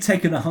if you'd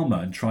taken a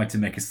Hummer and tried to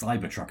make a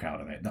Cybertruck out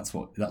of it. That's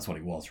what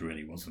it was,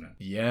 really, wasn't it?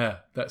 Yeah,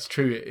 that's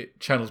true. It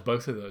channels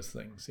both of those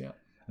things, yeah.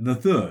 And the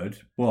third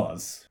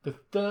was? The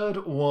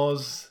third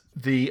was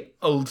the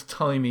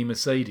old-timey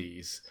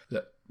Mercedes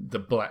that the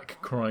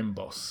black crime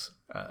boss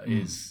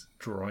is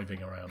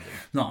driving around in.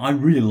 No, I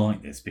really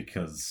like this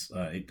because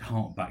it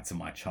harked back to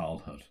my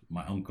childhood.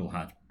 My uncle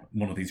had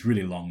one of these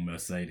really long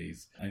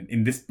Mercedes, and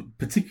in this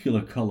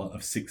particular colour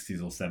of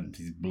 60s or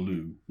 70s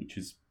blue, which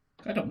is,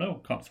 I don't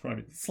know, can't describe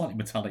it. It's slightly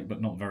metallic,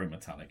 but not very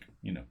metallic.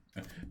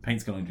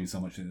 Paint's going to do so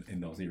much in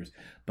those eras.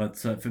 But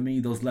for me,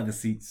 those leather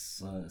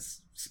seats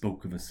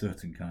spoke of a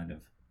certain kind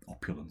of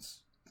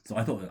opulence. So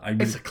I thought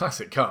it's a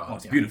classic car. Oh,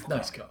 it's a beautiful,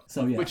 nice car.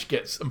 So yeah, which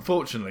gets,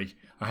 unfortunately,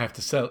 I have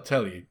to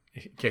tell you,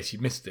 in case you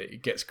missed it,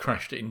 it gets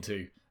crashed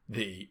into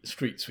the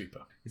street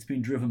sweeper. It's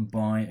been driven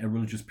by a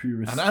religious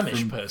purist, an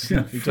Amish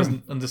person who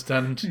doesn't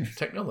understand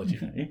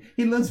technology.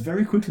 He learns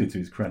very quickly, to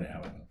his credit,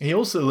 however. He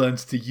also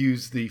learns to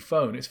use the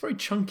phone. It's a very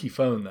chunky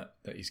phone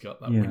that he's got,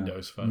 that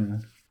Windows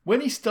phone. Yeah. When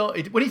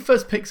he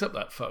first picks up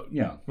that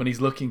phone, when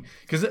he's looking,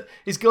 because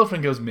his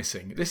girlfriend goes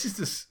missing. This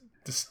is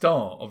the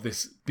start of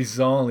this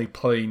bizarrely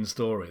plain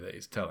story that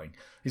he's telling.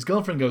 His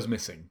girlfriend goes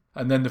missing,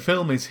 and then the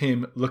film is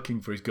him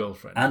looking for his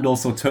girlfriend. And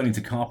also turning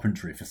to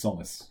carpentry for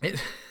solace.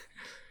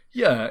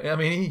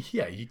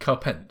 He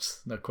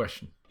carpents, no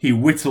question. He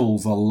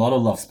whittles a lot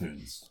of love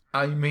spoons.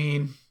 I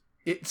mean,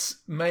 it's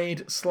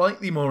made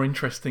slightly more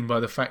interesting by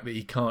the fact that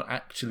he can't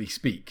actually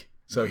speak.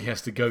 So he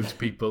has to go to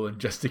people and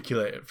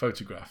gesticulate at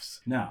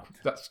photographs. Now,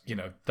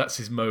 that's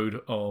his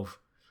mode of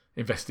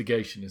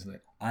investigation, isn't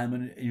it? I'm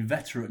an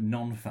inveterate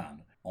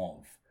non-fan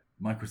of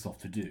Microsoft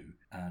To Do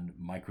and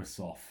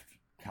Microsoft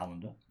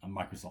Calendar and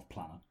Microsoft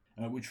Planner,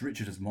 which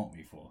Richard has mocked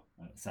me for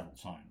several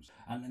times.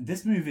 And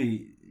this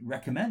movie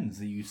recommends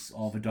the use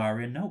of a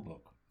diary and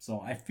notebook.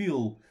 So I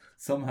feel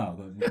somehow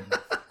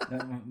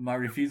that my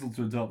refusal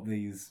to adopt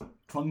these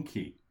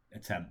clunky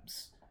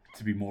attempts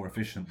to be more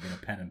efficient than a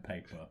pen and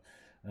paper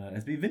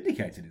has been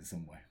vindicated in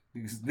some way.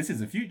 Because this is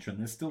the future, and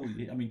there's still...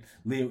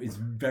 Leo is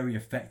very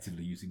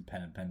effectively using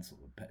pen and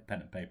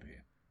paper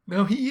here.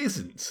 No, he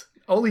isn't.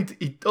 All he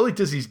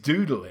does is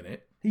doodle in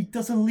it. He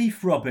does a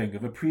leaf rubbing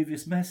of a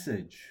previous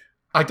message.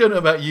 I don't know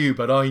about you,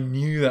 but I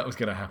knew that was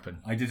going to happen.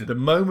 I didn't. The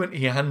moment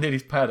he handed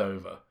his pad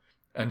over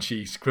and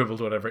she scribbled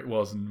whatever it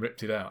was and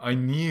ripped it out, I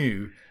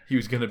knew he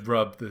was going to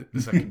rub the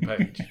second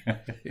page.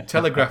 It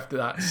telegraphed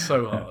that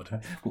so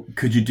hard.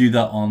 Could you do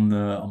that on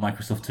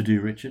Microsoft To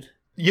Do, Richard?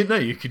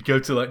 You could go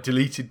to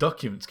deleted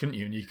documents, couldn't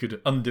you? And you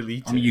could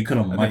undelete it. You could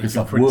on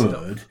Microsoft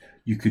Word.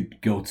 You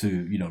could go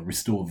to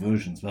restore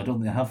versions, but I don't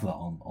think they have that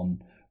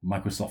on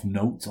Microsoft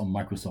Notes, on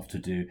Microsoft To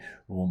Do,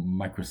 or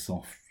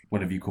Microsoft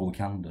whatever you call the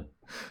calendar.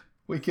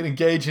 We can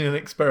engage in an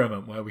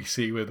experiment where we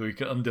see whether we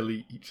can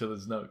undelete each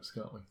other's notes,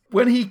 can't we?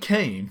 When he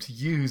came to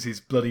use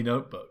his bloody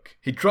notebook,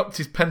 he dropped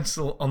his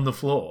pencil on the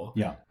floor.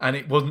 Yeah. And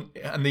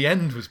the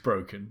end was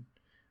broken,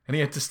 and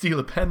he had to steal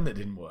a pen that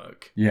didn't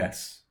work.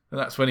 Yes. And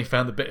that's when he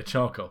found a bit of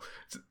charcoal.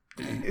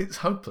 It's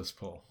hopeless,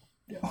 Paul.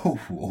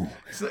 Oh.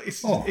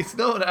 It's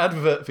not an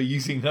advert for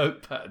using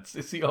notepads.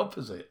 It's the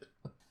opposite.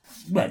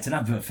 Well, it's an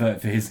advert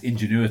for his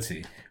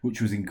ingenuity,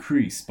 which was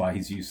increased by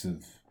his use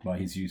of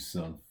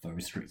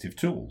restrictive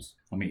tools.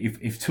 I mean,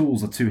 if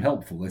tools are too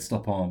helpful, they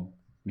stop our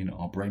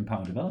brain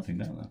power developing,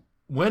 don't they?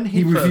 When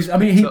he refused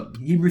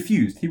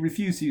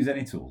to use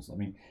any tools. I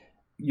mean,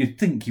 you'd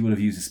think he would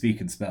have used a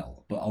speak and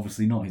spell, but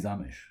obviously not. He's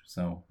Amish,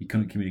 so he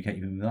couldn't communicate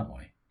even that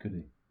way, could he?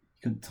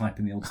 He couldn't type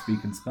in the old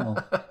speak and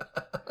spell.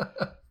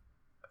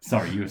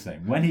 Sorry, you were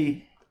saying when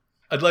he...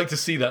 I'd like to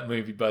see that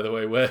movie, by the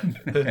way, where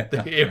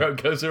the hero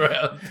goes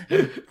around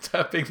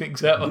tapping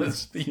things out on a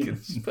speak and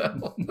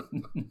spell.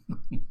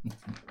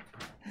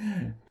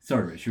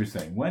 Sorry, Rich, you were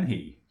saying when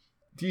he...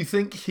 Do you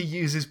think he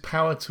uses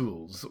power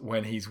tools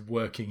when he's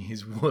working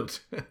his wood?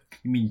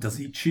 You mean, does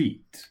he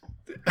cheat?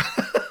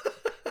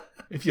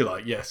 If you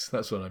like, yes,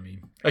 that's what I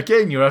mean.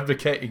 Again, you're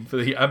advocating for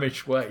the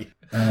Amish way.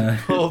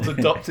 Paul's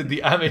adopted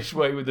the Amish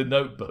way with the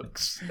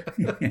notebooks.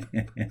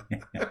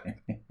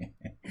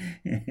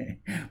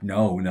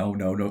 No.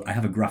 I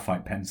have a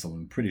graphite pencil.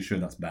 I'm pretty sure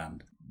that's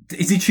banned.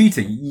 Is he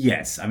cheating?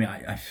 Yes. I mean,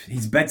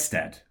 he's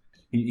bedstead.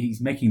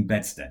 He's making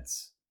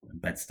bedsteads.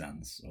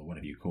 Bedstands, or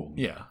whatever you call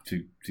them,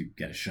 to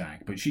get a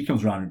shag. But she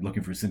comes around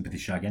looking for a sympathy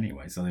shag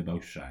anyway, so they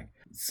both shag.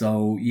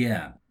 So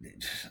yeah,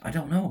 I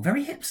don't know.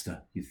 Very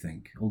hipster, you'd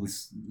think. All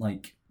this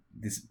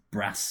this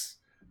brass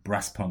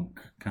punk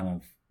kind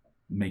of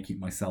make it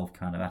myself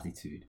kind of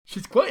attitude.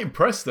 She's quite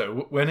impressed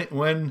though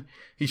when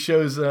he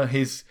shows her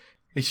his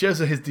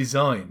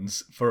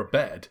designs for a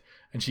bed,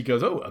 and she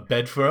goes, "Oh, a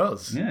bed for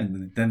us." Yeah,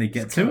 and then they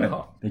get It's to kinda it.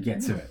 hot. They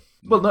get to it.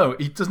 Well, no,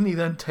 he doesn't. He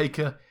then take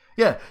her.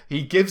 Yeah,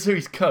 he gives her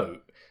his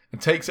coat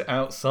and takes her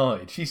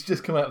outside. She's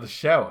just come out of the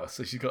shower,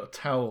 so she's got a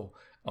towel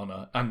on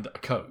her and a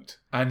coat.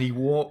 And he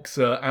walks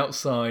her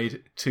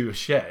outside to a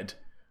shed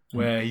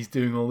where he's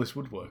doing all this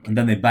woodwork. And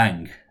then they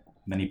bang.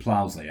 And then he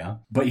plows her, yeah?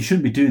 But he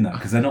shouldn't be doing that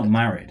because they're not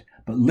married.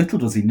 But little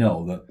does he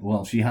know that,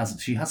 well, she has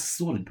a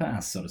sordid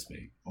past, so to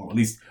speak. Or at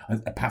least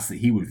a past that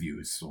he would view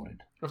as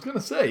sordid. I was going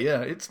to say,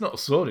 yeah, it's not a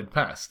sordid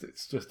past.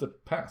 It's just a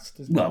past,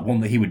 isn't it? Well, one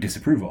that he would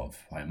disapprove of,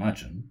 I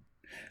imagine.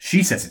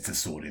 She says it's a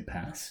sordid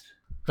past.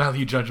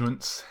 Value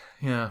judgments.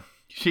 Yeah.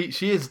 She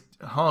is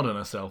hard on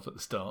herself at the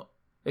start.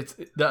 It's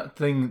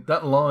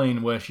that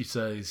line where she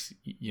says,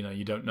 you know,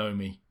 you don't know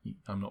me,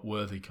 I'm not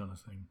worthy kind of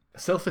thing. A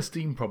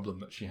self-esteem problem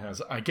that she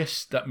has. I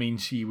guess that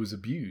means she was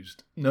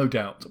abused, no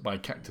doubt, by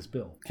Cactus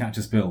Bill.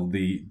 Cactus Bill,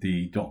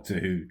 the doctor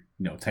who, you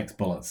know, takes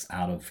bullets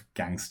out of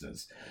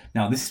gangsters.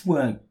 Now, this is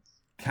where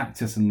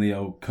Cactus and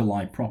Leo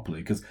collide properly,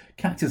 because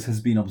Cactus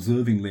has been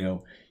observing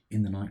Leo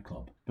in the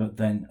nightclub, but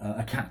then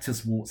a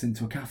cactus walks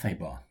into a cafe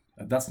bar.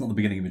 That's not the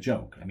beginning of a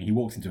joke. I mean, he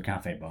walks into a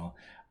cafe bar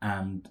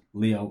and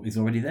Leo is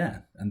already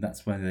there, and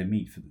that's where they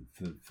meet for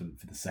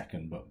the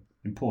second but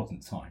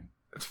important time.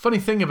 The funny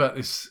thing about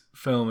this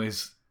film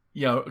is,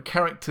 you know,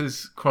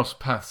 characters cross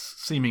paths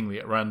seemingly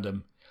at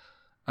random,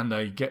 and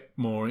they get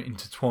more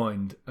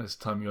intertwined as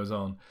time goes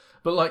on.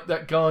 But like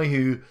that guy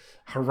who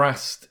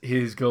harassed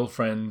his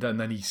girlfriend, and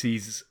then he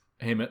sees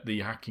him at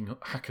the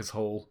hackers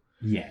hall.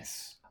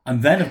 Yes,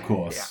 and then of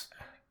course,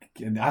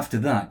 after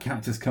that,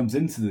 Cactus comes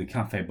into the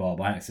cafe bar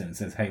by accident and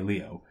says, "Hey,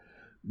 Leo,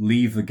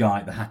 leave the guy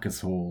at the hackers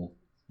hall,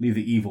 leave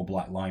the evil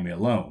Black Limey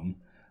alone."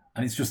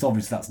 And it's just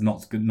obvious that's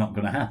not going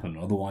to happen.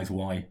 Otherwise,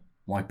 why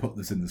put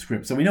this in the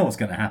script? So we know what's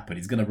going to happen.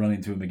 He's going to run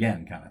into him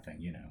again, kind of thing,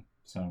 you know.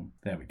 So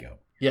there we go.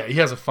 Yeah, he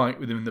has a fight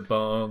with him in the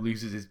bar,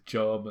 loses his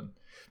job,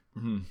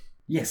 and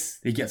yes,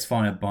 he gets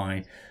fired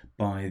by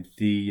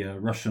the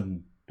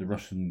Russian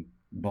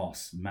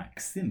boss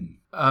Maxim.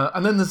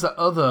 And then there's the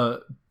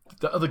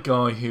other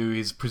guy who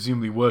is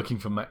presumably working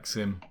for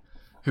Maxim,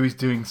 who is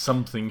doing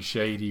something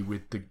shady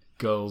with the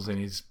girls in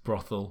his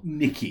brothel.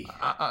 Nikki.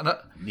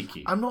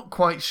 Nikki. I'm not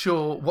quite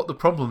sure what the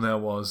problem there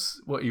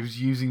was. What, he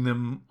was using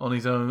them on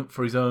his own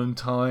for his own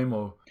time,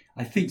 or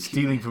I think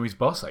stealing from his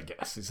boss, I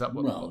guess. Is that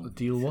what the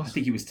deal was? I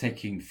think he was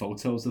taking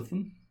photos of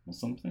them or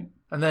something.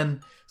 And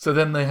then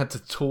they had to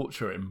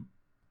torture him.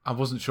 I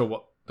wasn't sure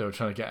what they were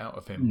trying to get out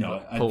of him.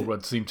 No, Paul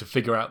Rudd seemed to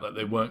figure out that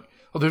they weren't.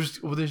 Oh, they're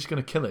just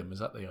going to kill him. Is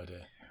that the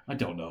idea? I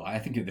don't know. I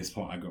think at this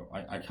point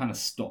I kind of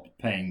stopped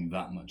paying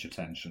that much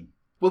attention.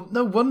 Well,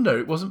 no wonder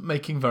it wasn't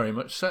making very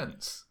much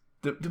sense.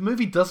 The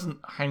movie doesn't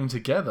hang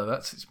together.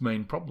 That's its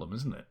main problem,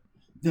 isn't it?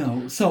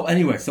 No. So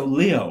anyway,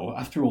 Leo,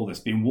 after all this,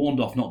 being warned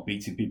off not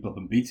beating people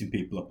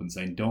up and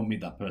saying, don't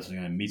meet that person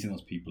again, and meeting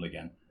those people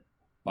again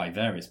by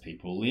various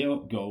people, Leo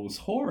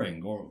goes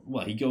whoring,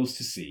 he goes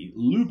to see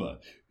Luba,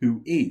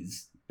 who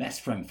is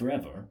best friend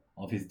forever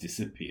of his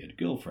disappeared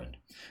girlfriend.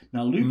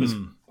 Now, Luba's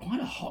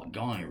quite a hot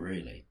guy,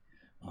 really.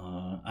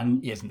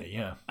 Isn't he?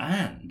 Yeah.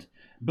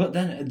 But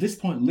then at this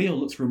point, Leo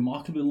looks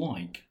remarkably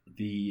like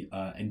the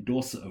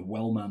endorser of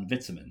Wellman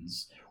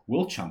vitamins,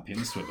 world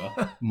champion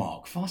swimmer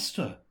Mark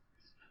Foster.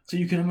 So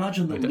you can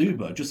imagine that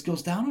Luba just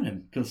goes down on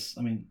him, because,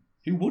 I mean,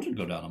 who wouldn't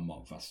go down on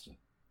Mark Foster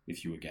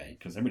if you were gay?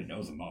 Because everybody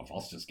knows that Mark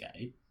Foster's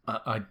gay.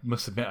 I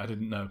must admit, I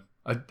didn't know.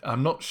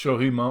 I'm not sure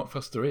who Mark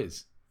Foster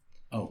is.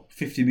 Oh,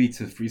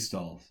 50-metre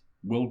freestyle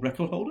world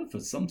record holder for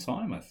some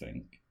time, I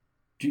think.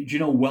 Do you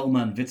know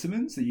Wellman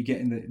vitamins that you get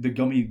in the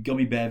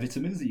gummy bear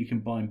vitamins that you can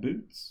buy in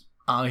Boots?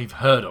 I've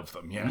heard of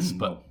them, yes,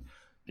 but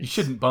you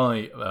shouldn't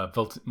buy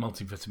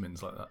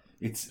multivitamins like that.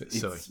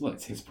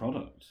 It's his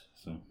product.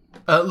 So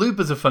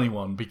Luba's a funny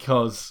one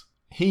because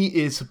he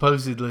is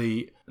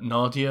supposedly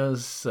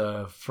Nadia's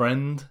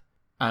friend,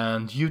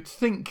 and you'd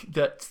think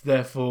that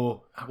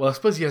therefore, well, I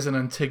suppose he has an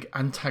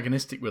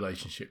antagonistic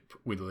relationship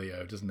with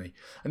Leo, doesn't he?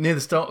 And near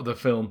the start of the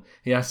film,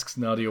 he asks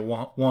Nadia,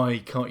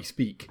 why can't he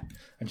speak?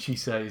 And she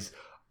says,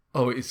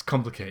 oh, it's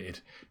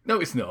complicated. No,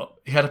 it's not.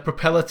 He had a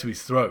propeller to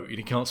his throat and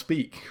he can't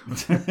speak.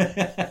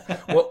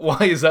 Why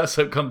is that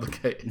so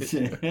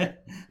complicated?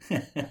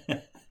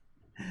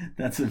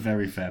 That's a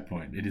very fair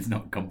point. It is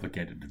not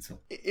complicated at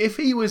all. If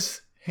he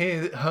was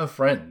her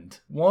friend,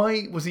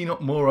 why was he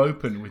not more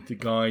open with the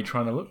guy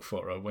trying to look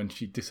for her when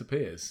she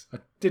disappears? I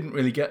didn't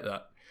really get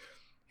that.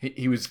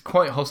 He was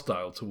quite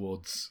hostile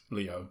towards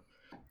Leo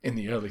in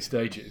the early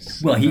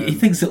stages. Well, he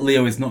thinks that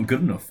Leo is not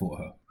good enough for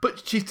her.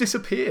 But she's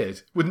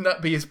disappeared. Wouldn't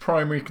that be his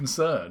primary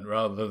concern,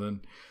 rather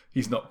than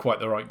he's not quite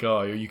the right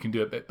guy, or you can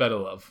do a bit better,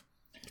 love?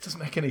 It doesn't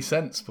make any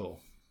sense, Paul.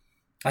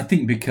 I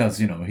think because,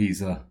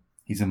 he's a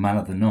man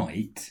of the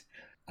night,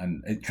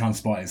 and it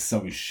transpires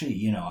so is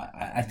she.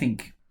 I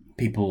think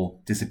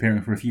people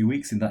disappearing for a few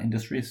weeks in that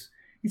industry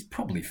he's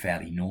probably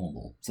fairly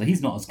normal. So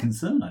he's not as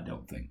concerned, I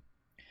don't think.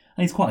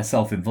 And he's quite a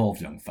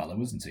self-involved young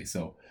fellow, isn't he?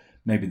 So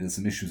maybe there's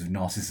some issues of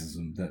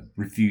narcissism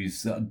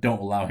that don't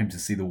allow him to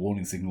see the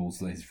warning signals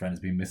that his friend has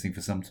been missing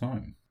for some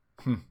time.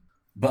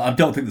 But I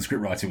don't think the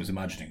scriptwriter was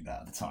imagining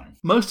that at the time.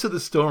 Most of the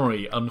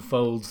story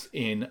unfolds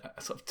in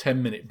a sort of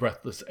 10-minute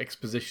breathless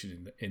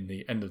exposition in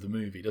the end of the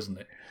movie, doesn't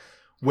it?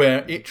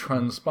 Where it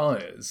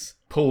transpires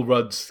Paul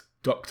Rudd's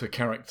doctor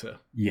character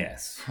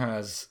Yes.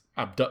 has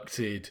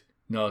abducted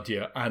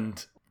Nadia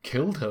and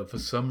killed her for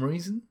some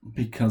reason.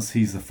 Because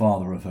he's the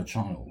father of her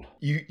child.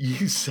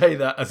 You say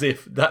that as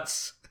if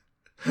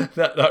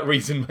that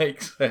reason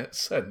makes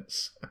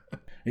sense.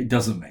 It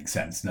doesn't make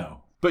sense,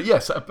 no. But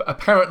yes,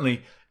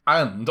 apparently,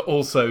 and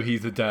also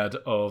he's the dad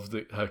of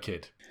her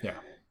kid. Yeah.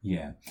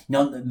 Yeah.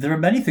 Now, there are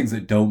many things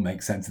that don't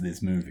make sense in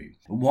this movie.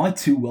 Why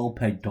two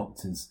well-paid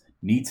doctors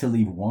need to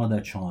leave one of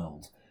their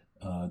child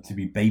to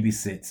be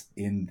babysit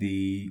in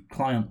the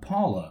client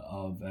parlour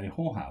of a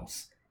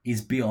whorehouse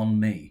is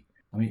beyond me.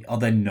 I mean, are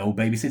there no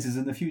babysitters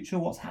in the future?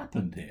 What's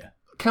happened here?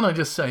 Can I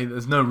just say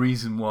there's no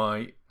reason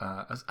why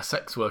a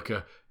sex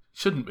worker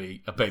shouldn't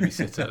be a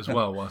babysitter as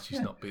well while she's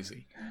not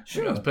busy.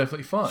 Sure. That's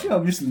perfectly fine.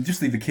 Sure,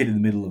 just leave the kid in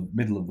the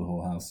middle of the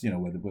whorehouse,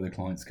 where the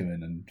clients come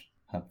in and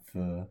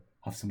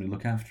have somebody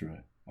look after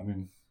her. I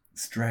mean,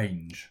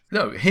 strange.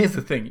 No, here's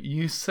the thing.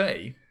 You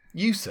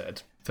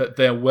said that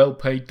they're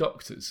well-paid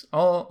doctors.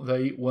 Are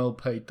they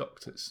well-paid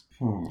doctors?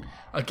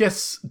 I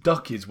guess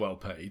Duck is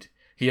well-paid.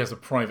 He has a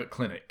private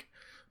clinic.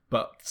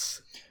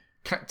 But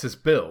Cactus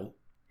Bill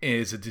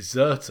is a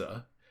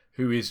deserter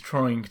who is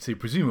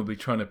presumably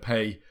trying to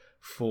pay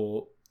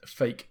for a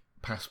fake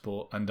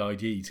passport and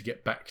ID to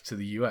get back to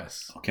the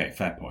US. Okay,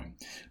 fair point.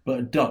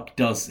 But Duck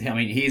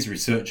he is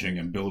researching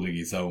and building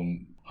his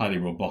own highly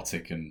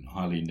robotic and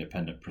highly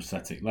independent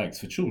prosthetic legs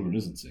for children,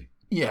 isn't he?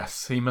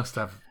 Yes, he must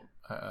have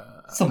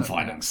some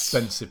finance.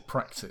 Expensive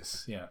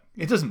practice, yeah.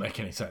 It doesn't make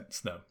any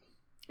sense, no.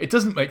 It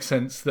doesn't make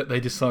sense that they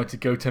decide to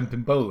go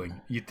temping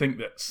bowling. You'd think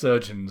that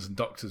surgeons and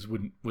doctors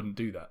wouldn't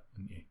do that,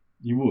 wouldn't you?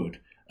 You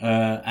would.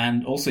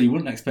 And also, you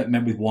wouldn't expect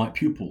men with white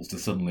pupils to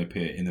suddenly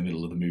appear in the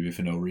middle of the movie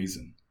for no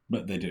reason.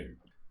 But they do.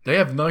 They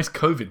have nice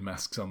COVID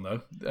masks on,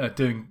 though.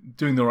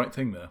 Doing the right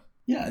thing there.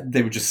 Yeah,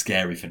 they were just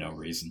scary for no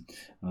reason.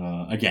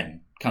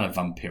 Again, kind of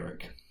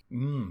vampiric.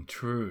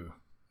 True.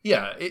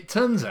 Yeah, it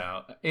turns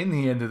out, in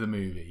the end of the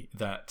movie,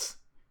 that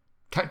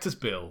Cactus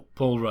Bill,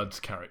 Paul Rudd's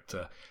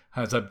character,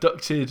 has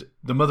abducted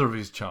the mother of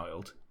his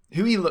child,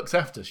 who he looks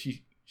after.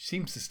 She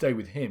seems to stay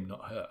with him,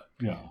 not her.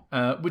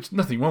 Yeah. Which,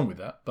 nothing wrong with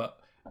that, but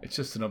it's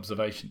just an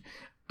observation.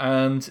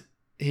 And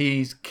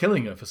he's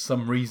killing her for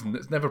some reason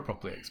that's never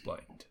properly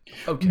explained.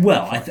 Okay.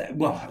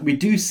 Well, we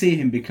do see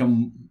him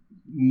become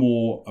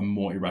more and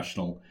more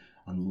irrational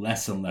and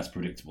less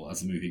predictable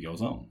as the movie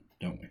goes on,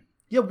 don't we?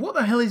 Yeah, what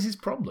the hell is his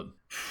problem?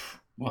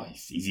 Well,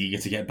 he's eager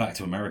to get back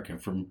to America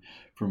from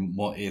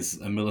what is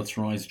a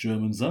militarised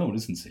German zone,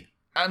 isn't he?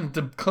 And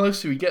the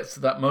closer he gets to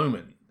that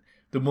moment,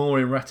 the more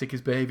erratic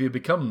his behaviour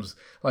becomes.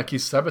 Like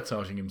he's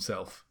sabotaging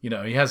himself.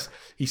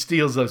 He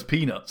steals those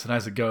peanuts and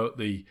has a go at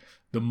the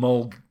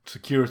mole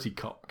security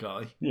cop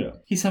guy. Yeah.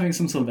 He's having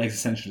some sort of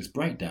existentialist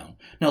breakdown.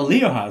 Now,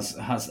 Leo has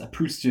a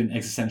Proustian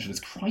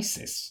existentialist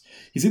crisis.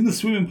 He's in the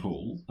swimming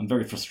pool and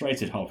very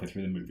frustrated halfway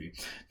through the movie.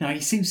 Now,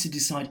 he seems to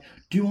decide,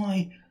 do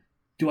I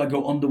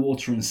go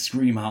underwater and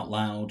scream out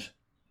loud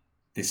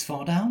this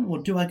far down, or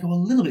do I go a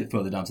little bit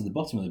further down to the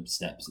bottom of the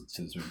steps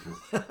to the swimming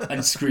pool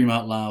and scream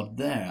out loud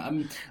there? I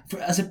mean,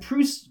 as a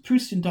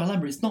Proustian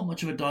dilemma, it's not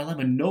much of a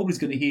dilemma. Nobody's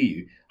going to hear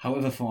you,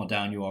 however far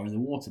down you are in the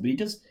water. But he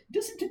does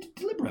seem to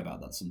deliberate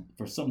about that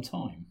for some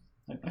time.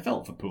 I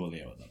felt for poor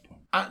Leo at that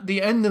point. At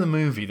the end of the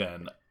movie,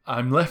 then,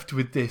 I'm left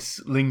with this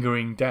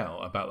lingering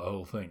doubt about the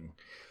whole thing,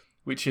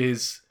 which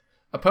is,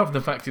 apart from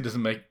the fact it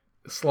doesn't make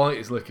the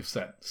slightest lick of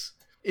sense.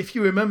 If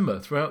you remember,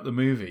 throughout the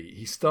movie,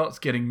 he starts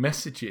getting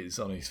messages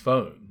on his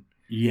phone.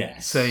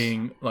 Yes.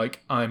 Saying,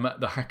 like, I'm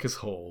at the Hackers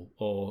Hall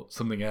or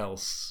something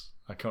else.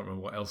 I can't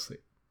remember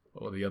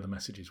what the other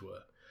messages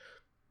were.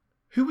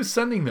 Who was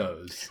sending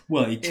those?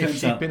 Well, it turns out... If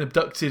she'd been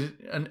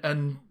abducted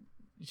and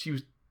she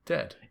was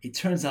dead. It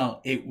turns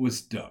out it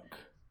was Duck.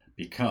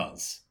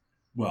 Because,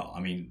 well, I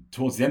mean,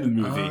 towards the end of the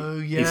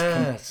movie,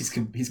 his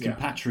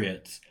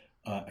compatriot,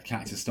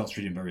 Cactus, starts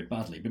treating him very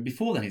badly. But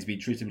before then, he's been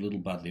treating him a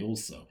little badly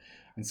also.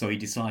 And so he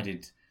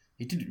decided,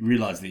 he didn't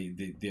realise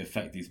the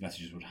effect these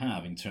messages would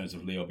have in terms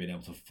of Leo being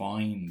able to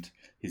find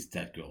his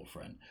dead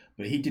girlfriend.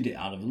 But he did it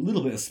out of a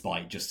little bit of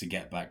spite just to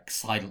get back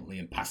silently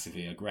and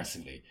passively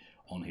aggressively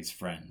on his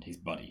friend, his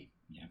buddy.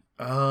 Yeah.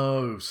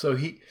 Oh,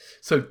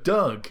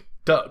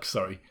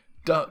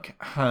 Duck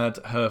had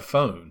her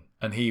phone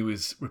and he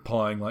was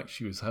replying like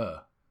she was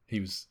her.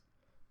 He was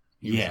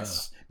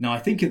yes. Her. Now, I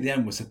think at the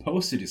end we're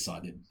supposed to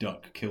decide that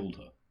Duck killed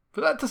her.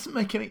 But that doesn't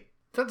make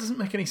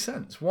any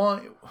sense.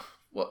 Why?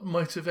 What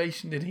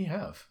motivation did he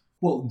have?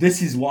 Well,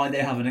 this is why they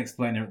have an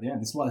explainer at the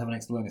end. This is why they have an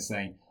explainer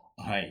saying,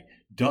 hey,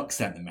 Duck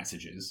sent the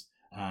messages,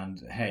 and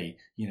hey,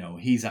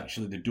 he's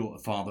actually the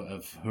father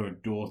of her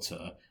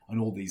daughter, and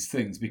all these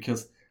things,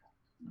 because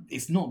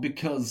it's not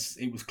because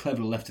it was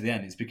cleverly left to the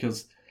end. It's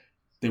because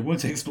they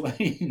weren't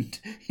explained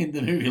in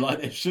the movie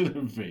like they should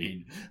have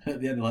been.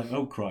 At the end, they're like,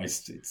 oh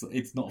Christ,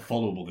 it's not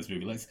followable, this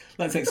movie.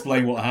 Let's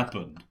explain what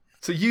happened.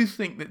 So you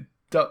think that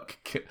Duck...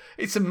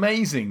 It's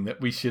amazing that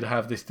we should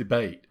have this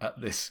debate at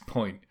this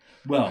point,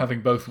 Well,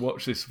 having both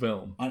watched this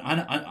film.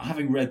 I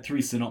having read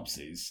 3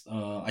 synopses,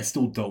 I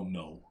still don't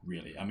know,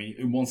 really. I mean,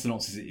 in one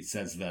synopsis it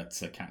says that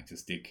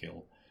Cactus did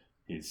kill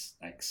his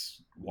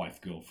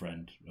ex-wife,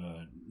 girlfriend,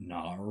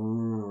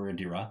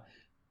 Naradira.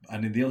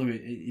 And in the other,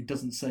 it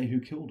doesn't say who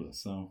killed her,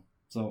 so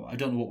I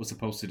don't know what we're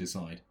supposed to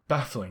decide.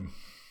 Baffling.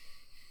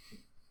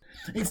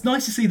 It's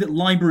nice to see that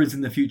libraries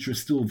in the future are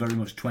still very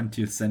much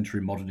 20th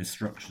century modernist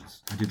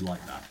structures. I did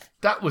like that.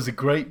 That was a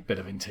great bit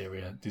of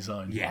interior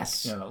design.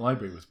 Yes. Yeah, that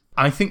library was...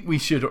 I think we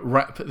should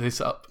wrap this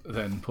up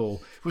then,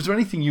 Paul. Was there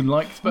anything you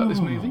liked about this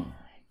movie?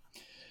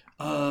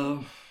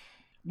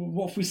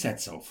 What have we said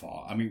so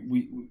far? I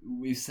mean,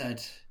 we said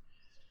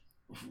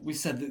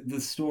that the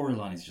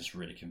storyline is just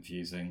really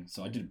confusing,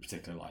 so I didn't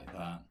particularly like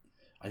that.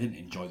 I didn't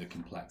enjoy the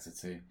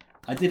complexity.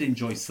 I did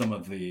enjoy some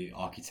of the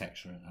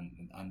architecture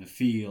and the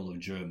feel of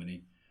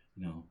Germany,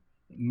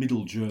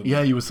 middle Germany.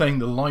 Yeah, you were saying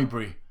the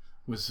library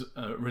was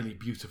a really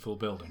beautiful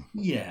building.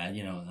 Yeah,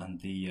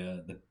 and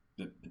the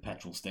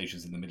petrol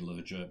stations in the middle of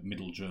a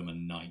middle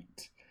German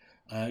night.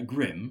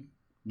 Grim,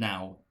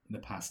 now in the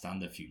past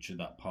and the future,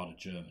 that part of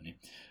Germany.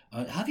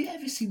 Have you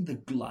ever seen the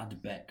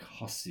Gladbeck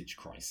hostage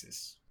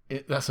crisis?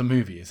 That's a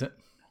movie, is it?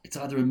 It's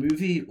either a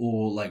movie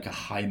or like a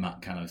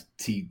Heimat kind of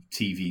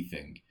TV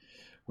thing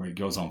where it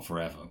goes on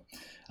forever.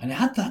 And it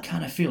had that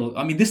kind of feel.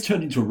 I mean, this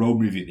turned into a road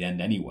movie at the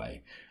end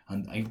anyway.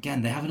 And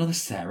again, they have another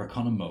Sarah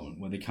Connor moment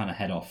where they kind of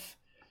head off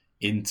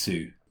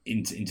into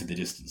the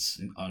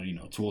distance,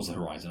 towards the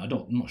horizon.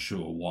 I'm not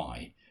sure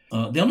why.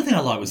 The only thing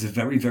I liked was the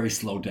very, very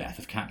slow death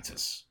of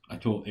Cactus. I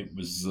thought it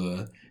was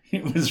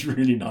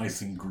really nice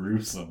and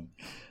gruesome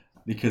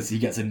because he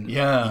gets a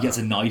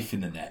knife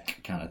in the neck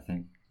kind of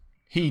thing.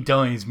 He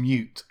dies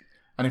mute.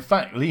 And in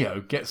fact,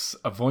 Leo gets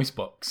a voice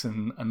box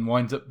and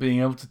winds up being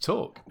able to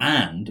talk.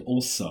 And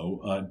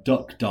also,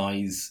 Duck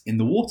dies in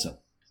the water,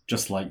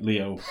 just like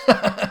Leo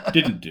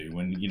didn't do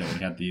when he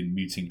had the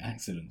muting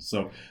accident.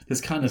 So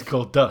there's kind of... It's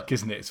called Duck,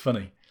 isn't it? It's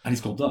funny. And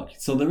he's called Duck.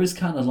 So there is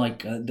kind of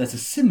like... there's a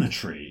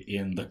symmetry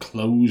in the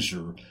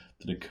closure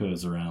that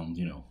occurs around,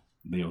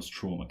 Leo's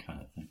trauma kind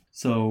of thing.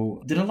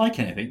 So, did I like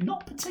anything?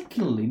 Not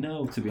particularly,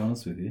 no, to be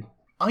honest with you.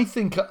 I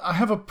think I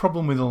have a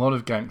problem with a lot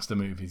of gangster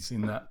movies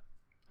in that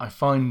I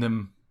find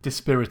them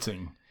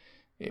dispiriting.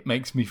 It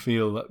makes me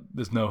feel that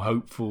there's no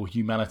hope for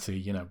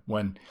humanity,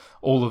 when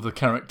all of the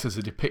characters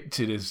are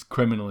depicted as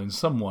criminal in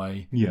some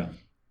way. Yeah.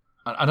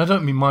 And I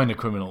don't mean minor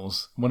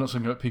criminals. We're not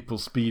talking about people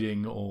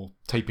speeding or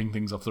taping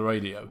things off the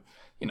radio.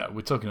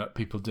 We're talking about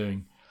people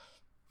doing,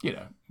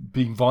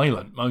 being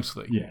violent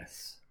mostly.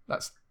 Yes.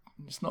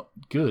 It's not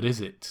good, is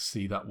it, to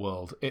see that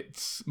world?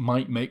 It's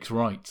might makes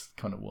right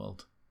kind of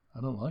world. I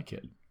don't like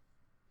it.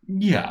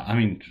 Yeah, I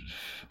mean,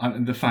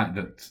 the fact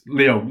that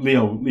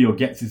Leo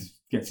gets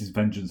his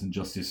vengeance and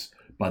justice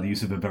by the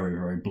use of a very,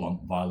 very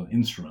blunt, violent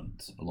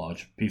instrument, a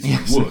large piece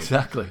of wood.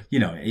 Exactly.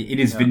 It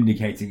is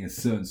vindicating a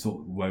certain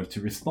sort of way to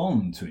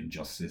respond to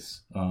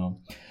injustice. I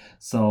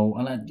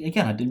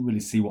didn't really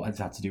see what it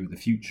had to do with the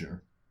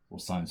future or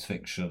science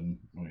fiction,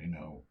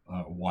 or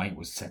why it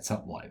was set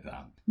up like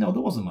that. No,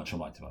 there wasn't much I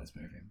liked about this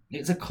movie.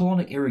 It's a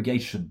colonic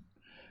irrigation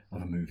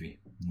of a movie.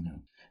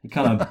 It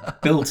kind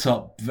of built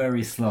up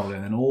very slowly,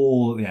 and then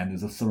all at the end,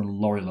 there's a sort of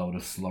lorry load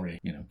of slurry,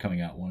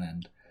 coming out one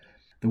end.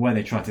 The way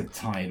they try to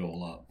tie it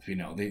all up,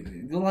 they,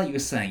 like you were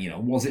saying,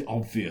 was it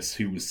obvious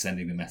who was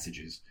sending the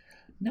messages?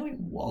 No, it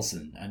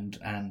wasn't.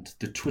 And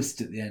the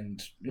twist at the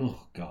end,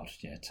 oh God,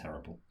 yeah,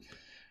 terrible.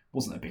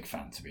 Wasn't a big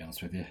fan, to be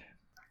honest with you.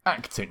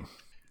 Acting.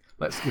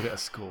 Let's give it a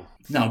score.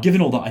 Now,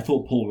 given all that, I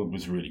thought Paul Rudd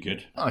was really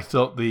good. I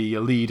thought the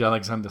lead,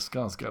 Alexander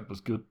Skarsgård,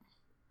 was good.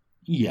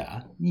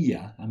 Yeah.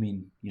 I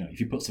mean, if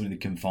you put someone in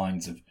the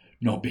confines of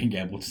not being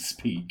able to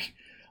speak,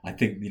 I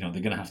think, they're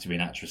going to have to be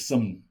an actress,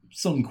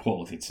 some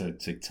quality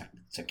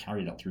to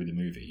carry that through the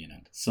movie,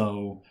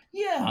 So,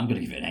 yeah, I'm going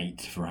to give it an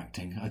 8 for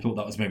acting. I thought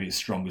that was maybe its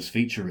strongest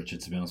feature,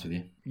 Richard, to be honest with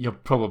you. You're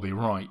probably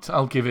right.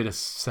 I'll give it a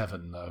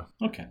 7, though.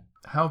 Okay.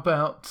 How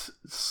about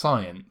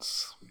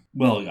science?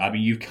 Well, I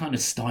mean, you kind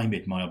of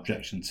stymied my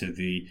objection to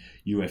the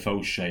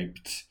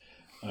UFO-shaped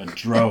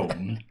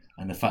drone...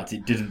 And the fact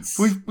it didn't...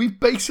 We've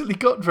basically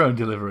got drone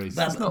deliveries.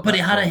 But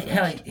it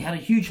had a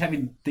huge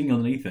heavy thing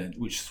underneath it,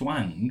 which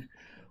swung,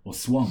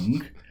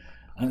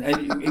 and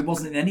it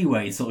wasn't in any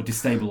way sort of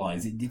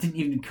destabilised. It didn't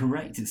even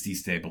correct its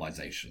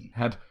destabilisation.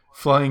 Had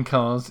flying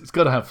cars. It's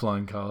got to have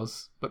flying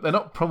cars. But they're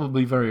not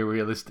probably very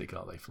realistic,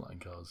 are they, flying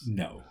cars?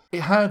 No.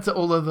 It had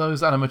all of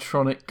those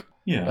animatronic,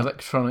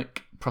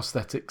 electronic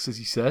prosthetics, as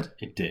you said.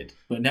 It did.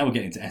 But now we're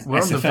getting to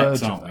We're on the verge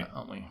SFX, of that,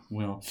 aren't we?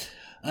 Well...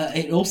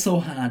 it also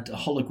had a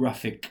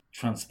holographic,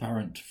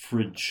 transparent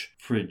fridge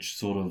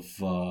sort of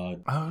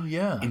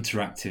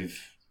interactive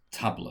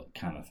tablet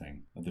kind of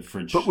thing of the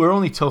fridge. But we're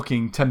only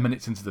talking 10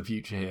 minutes into the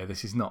future here.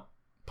 This is not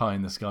pie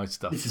in the sky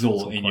stuff. This is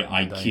all It's in your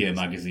quite IKEA mundane.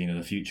 magazine of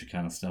the future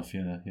kind of stuff.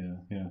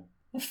 Yeah.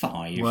 A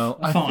 5. Well,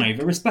 a I 5,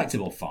 think- a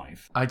respectable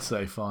 5. I'd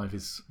say 5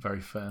 is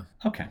very fair.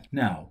 Okay,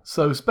 now,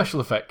 So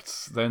special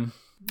effects then.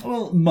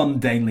 well,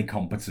 mundanely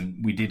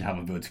competent. We did have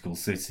a vertical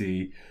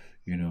city.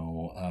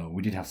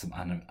 We did have some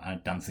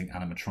dancing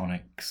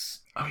animatronics.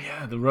 Oh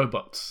yeah, the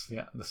robots.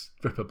 Yeah, the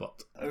stripper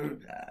bot.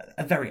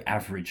 A very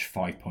average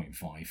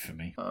 5.5 for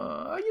me.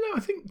 I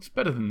think it's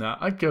better than that.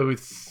 I'd go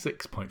with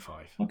 6.5.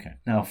 Okay.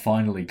 Now,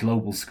 finally,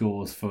 global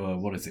scores for,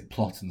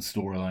 plot and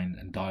storyline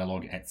and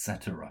dialogue,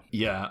 etc.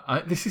 Yeah,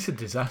 this is a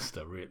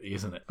disaster, really,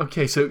 isn't it?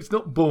 Okay, so it's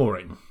not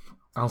boring.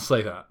 I'll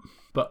say that.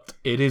 But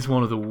it is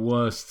one of the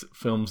worst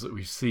films that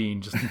we've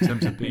seen just in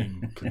terms of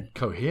being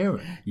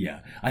coherent.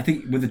 Yeah, I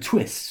think with the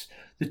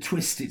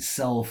twist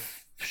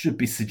itself should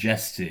be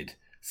suggested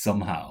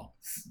somehow.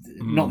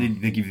 Not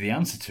that they give you the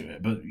answer to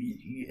it, but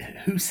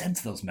who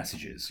sent those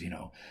messages?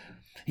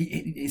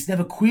 It's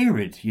never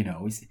queried.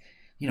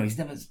 He's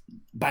never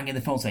banging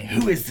the phone saying,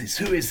 "Who is this?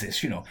 Who is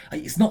this?"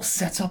 It's not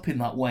set up in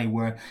that way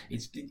where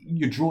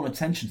you're drawn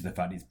attention to the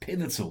fact it's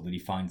pivotal that he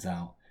finds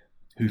out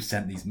who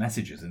sent these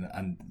messages,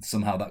 and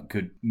somehow that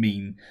could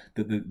mean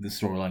that the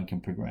storyline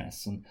can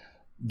progress. And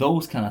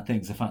those kind of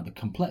things, the fact the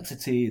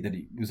complexity, that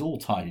it was all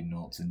tied in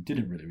knots and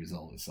didn't really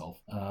resolve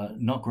itself,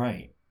 not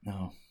great.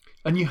 No.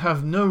 And you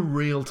have no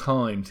real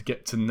time to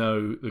get to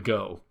know the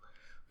girl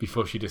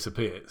before she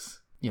disappears.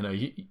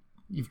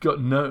 You've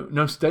got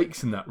no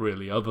stakes in that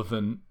really, other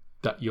than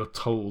that you're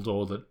told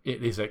or that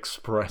it is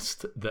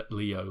expressed that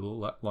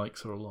Leo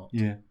likes her a lot.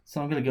 Yeah.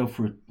 So I'm going to go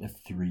for a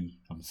 3.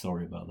 I'm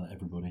sorry about that,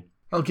 everybody.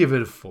 I'll give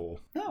it a 4.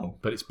 No.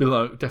 But it's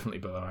definitely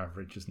below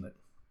average, isn't it?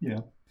 Yeah.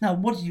 Now,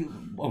 what do you...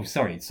 Oh,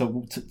 sorry.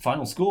 So,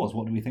 final scores.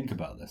 What do we think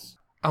about this?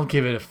 I'll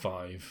give it a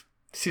 5.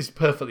 This is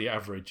perfectly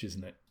average,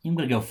 isn't it? I'm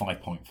going to go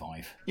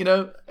 5.5.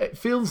 It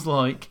feels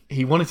like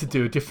he wanted to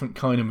do a different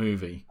kind of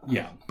movie.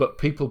 Yeah. But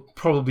people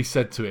probably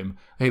said to him,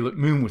 "Hey, look,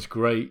 Moon was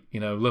great.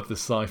 Love the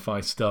sci-fi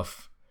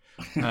stuff."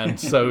 And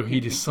so he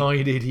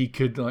decided he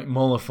could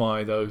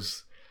mollify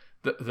those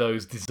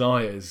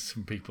desires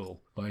from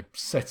people by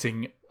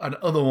setting an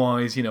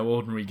otherwise,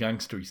 ordinary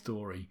gangstery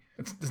story.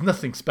 There's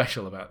nothing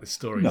special about this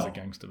story as a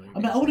gangster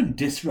movie. I wouldn't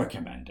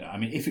disrecommend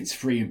it. If it's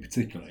free in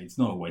particular, it's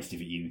not a waste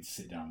of you to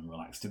sit down and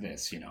relax to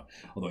this,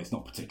 although it's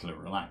not particularly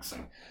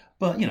relaxing.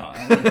 But,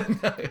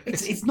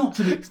 it's not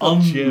to be It's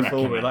not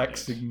cheerful, unrecommended.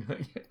 relaxing.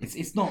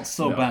 It's not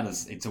so bad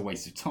as it's a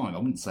waste of time. I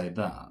wouldn't say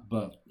that.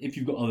 But if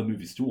you've got other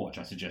movies to watch,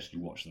 I suggest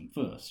you watch them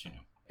first,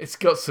 It's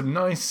got some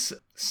nice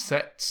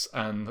sets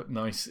and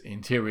nice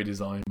interior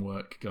design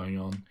work going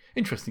on.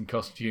 Interesting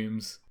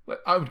costumes.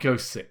 I would go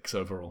 6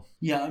 overall.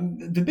 Yeah,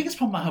 the biggest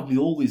problem I have with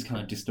all these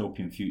kind of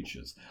dystopian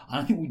futures,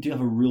 and I think we do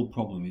have a real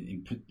problem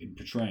in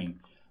portraying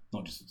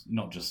not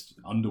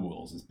just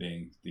underworlds as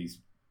being these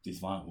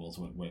violent worlds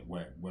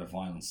where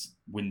violence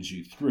wins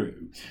you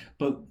through,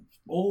 but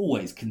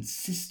always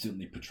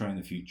consistently portraying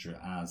the future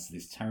as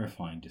this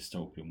terrifying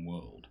dystopian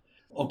world.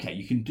 Okay,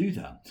 you can do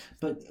that,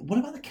 but what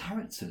about the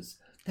characters?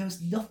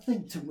 There's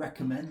nothing to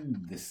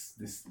recommend this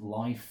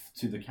life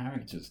to the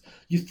characters.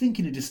 You think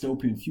in a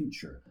dystopian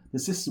future, the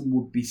system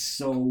would be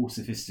so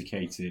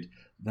sophisticated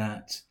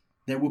that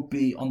there would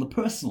be, on the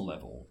personal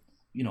level,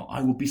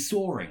 I would be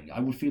soaring. I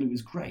would feel it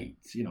was great,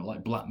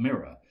 like Black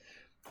Mirror.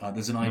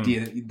 There's an idea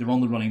that they're on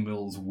the running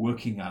mills,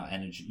 working out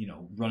energy,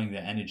 running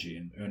their energy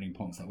and earning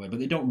points that way, but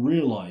they don't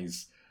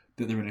realise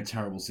that they're in a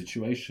terrible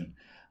situation.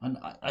 And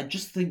I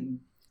just think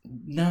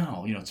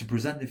now, to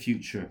present the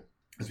future,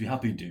 as we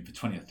have been doing for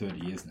 20 or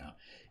 30 years now,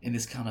 in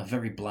this kind of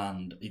very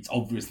bland, it's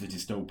obviously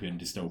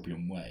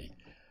dystopian way,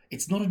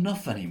 it's not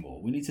enough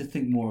anymore. We need to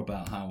think more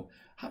about how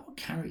are the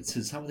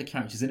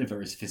characters in a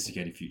very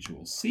sophisticated future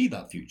world see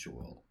that future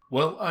world.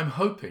 Well, I'm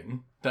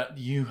hoping that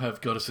you have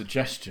got a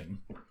suggestion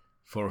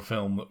for a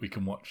film that we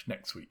can watch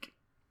next week.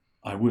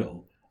 I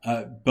will.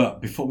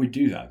 But before we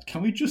do that,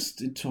 can we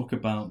just talk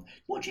about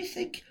what do you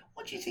think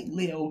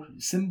Leo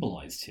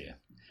symbolised here?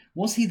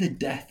 Was he the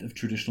death of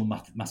traditional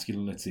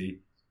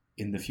masculinity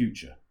in the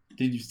future?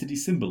 Did he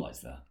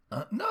symbolise that?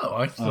 No,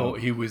 I thought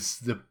he was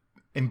the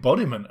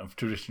embodiment of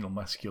traditional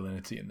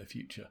masculinity in the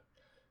future.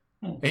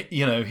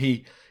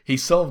 He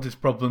solved his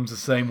problems the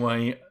same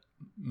way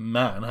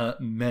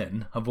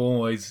men have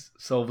always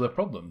solved their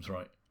problems,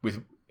 right?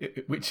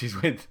 Which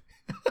is with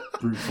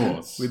brute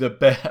force, with a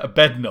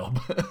bed knob.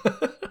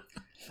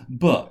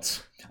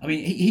 But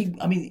he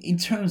in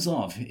terms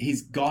of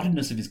his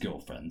guardedness of his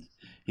girlfriend,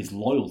 his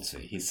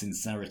loyalty, his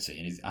sincerity,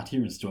 and his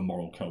adherence to a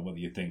moral code, whether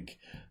you think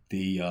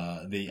the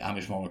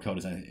Amish moral code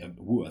is anything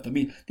worth.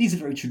 These are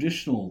very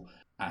traditional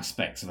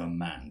aspects of a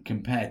man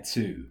compared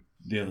to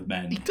the other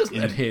men. He doesn't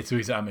adhere to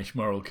his Amish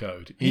moral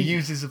code. He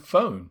uses a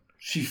phone.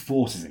 She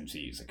forces him to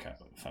use a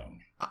phone.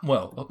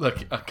 Well,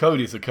 look, a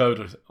code is a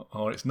code,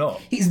 or it's not.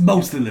 He's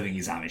mostly living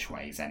his Amish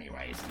ways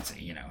anyway, isn't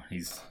he?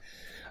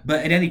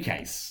 But in any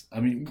case,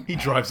 he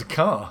drives a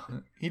car.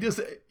 He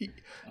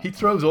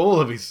throws all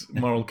of his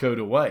moral code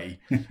away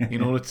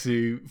in order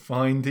to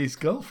find his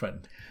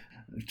girlfriend.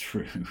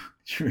 True.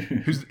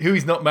 Who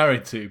he's not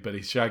married to, but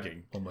he's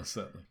shagging almost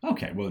certainly.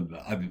 Okay,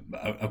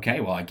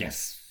 well, I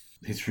guess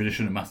his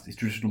traditional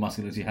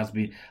masculinity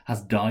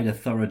has died a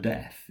thorough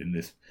death in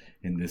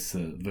this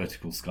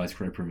vertical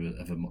skyscraper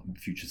of a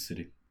future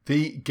city.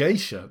 The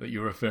geisha that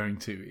you're referring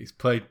to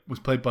was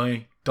played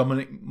by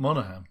Dominic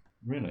Monaghan,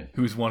 Really?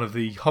 who was one of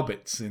the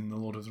hobbits in The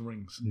Lord of the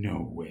Rings.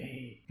 No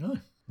way. No.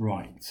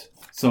 Right.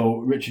 So,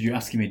 Richard, you're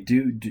asking me,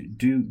 do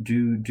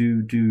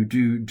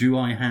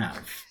I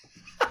have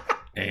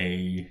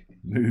a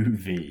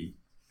movie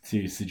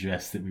to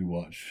suggest that we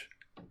watch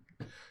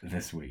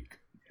this week?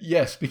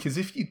 Yes, because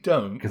if you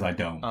don't, Because I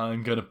don't.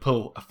 I'm going to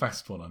pull a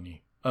fast one on you.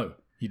 Oh,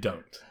 you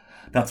don't.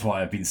 That's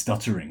why I've been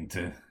stuttering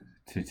to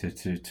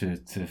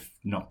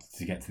not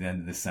to get to the end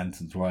of this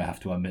sentence, where I have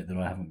to admit that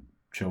I haven't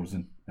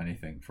chosen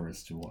anything for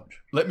us to watch.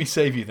 Let me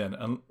save you then,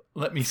 and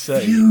let me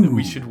say Phew. that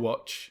we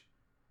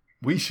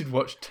should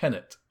watch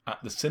Tenet at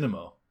the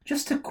cinema.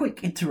 Just a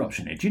quick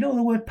interruption here. Do you know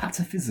the word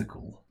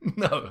pataphysical?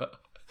 No,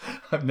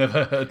 I've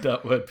never heard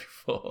that word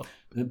before.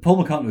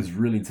 Paul McCartney was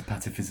really into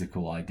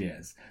pataphysical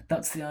ideas.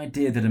 That's the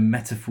idea that a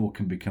metaphor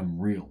can become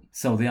real.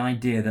 So the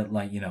idea that,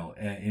 like,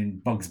 in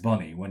Bugs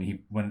Bunny, when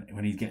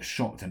he gets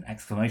shocked, an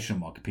exclamation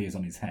mark appears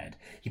on his head,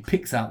 he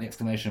picks out the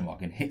exclamation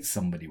mark and hits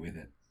somebody with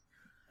it.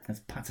 That's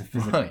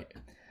pataphysical. Right.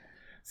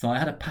 So I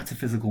had a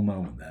pataphysical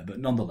moment there, but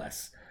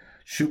nonetheless,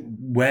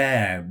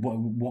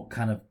 what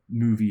kind of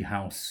movie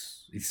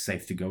house is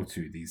safe to go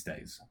to these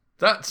days?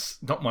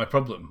 That's not my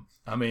problem.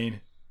 I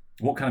mean,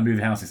 What kind of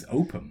movie house is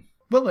open?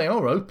 well, they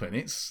are open.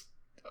 It's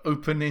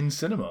open in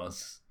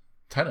cinemas.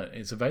 Tenet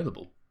is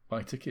available.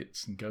 Buy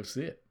tickets and go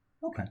see it.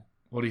 Okay.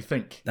 What do you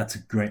think? That's a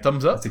great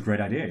Thumbs up? That's a great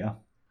idea,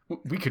 yeah.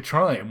 We could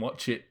try and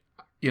watch it,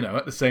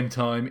 at the same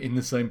time in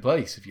the same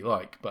place if you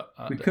like. But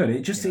We could.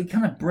 It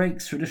kind of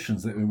breaks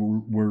traditions that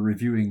we're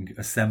reviewing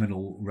a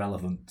seminal,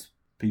 relevant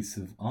piece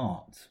of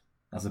art,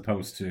 as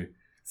opposed to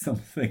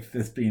something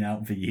that's been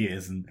out for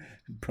years and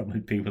probably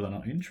people are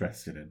not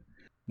interested in.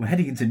 We're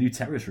heading into new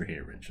territory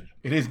here, Richard.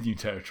 It is new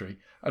territory.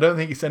 I don't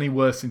think it's any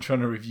worse than trying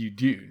to review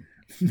Dune.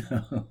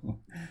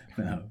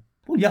 No.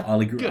 Well, yeah, I'll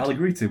agree. Good. I'll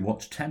agree to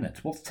watch Tenet.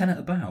 What's Tenet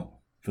about?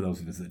 For those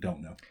of us that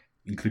don't know,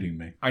 including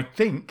me. I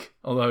think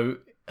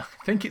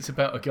it's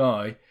about a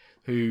guy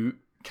who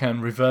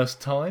can reverse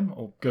time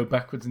or go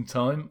backwards in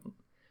time.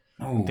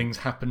 Oh, Things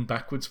happen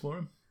backwards for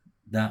him.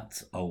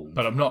 that's old.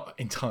 But I'm not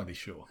entirely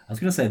sure. I was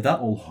going to say that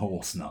old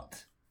horse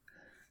nut.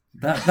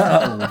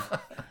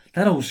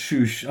 That old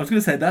shoosh. I was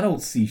going to say that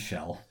old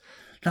seashell.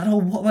 That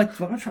old what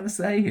am I trying to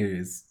say here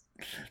is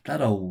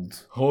that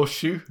old.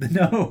 Horseshoe?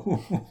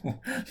 No,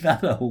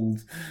 that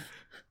old.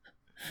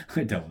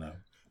 I don't know.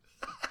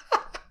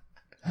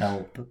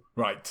 Help.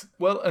 Right.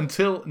 Well,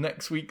 until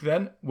next week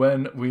then,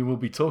 when we will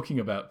be talking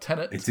about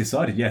Tenet. It's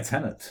decided. Yeah,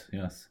 Tenet.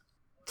 Yes.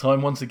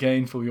 Time once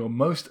again for your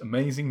most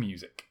amazing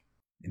music.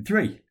 In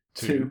 3,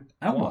 2, 2,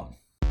 and 1.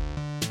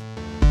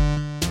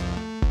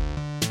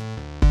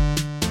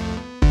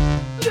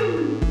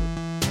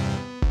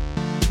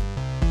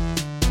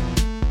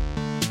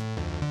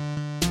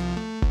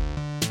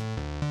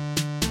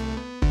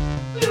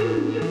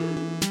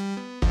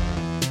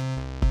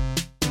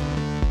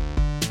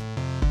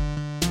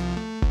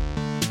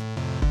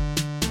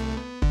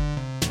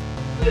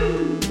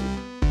 Blue.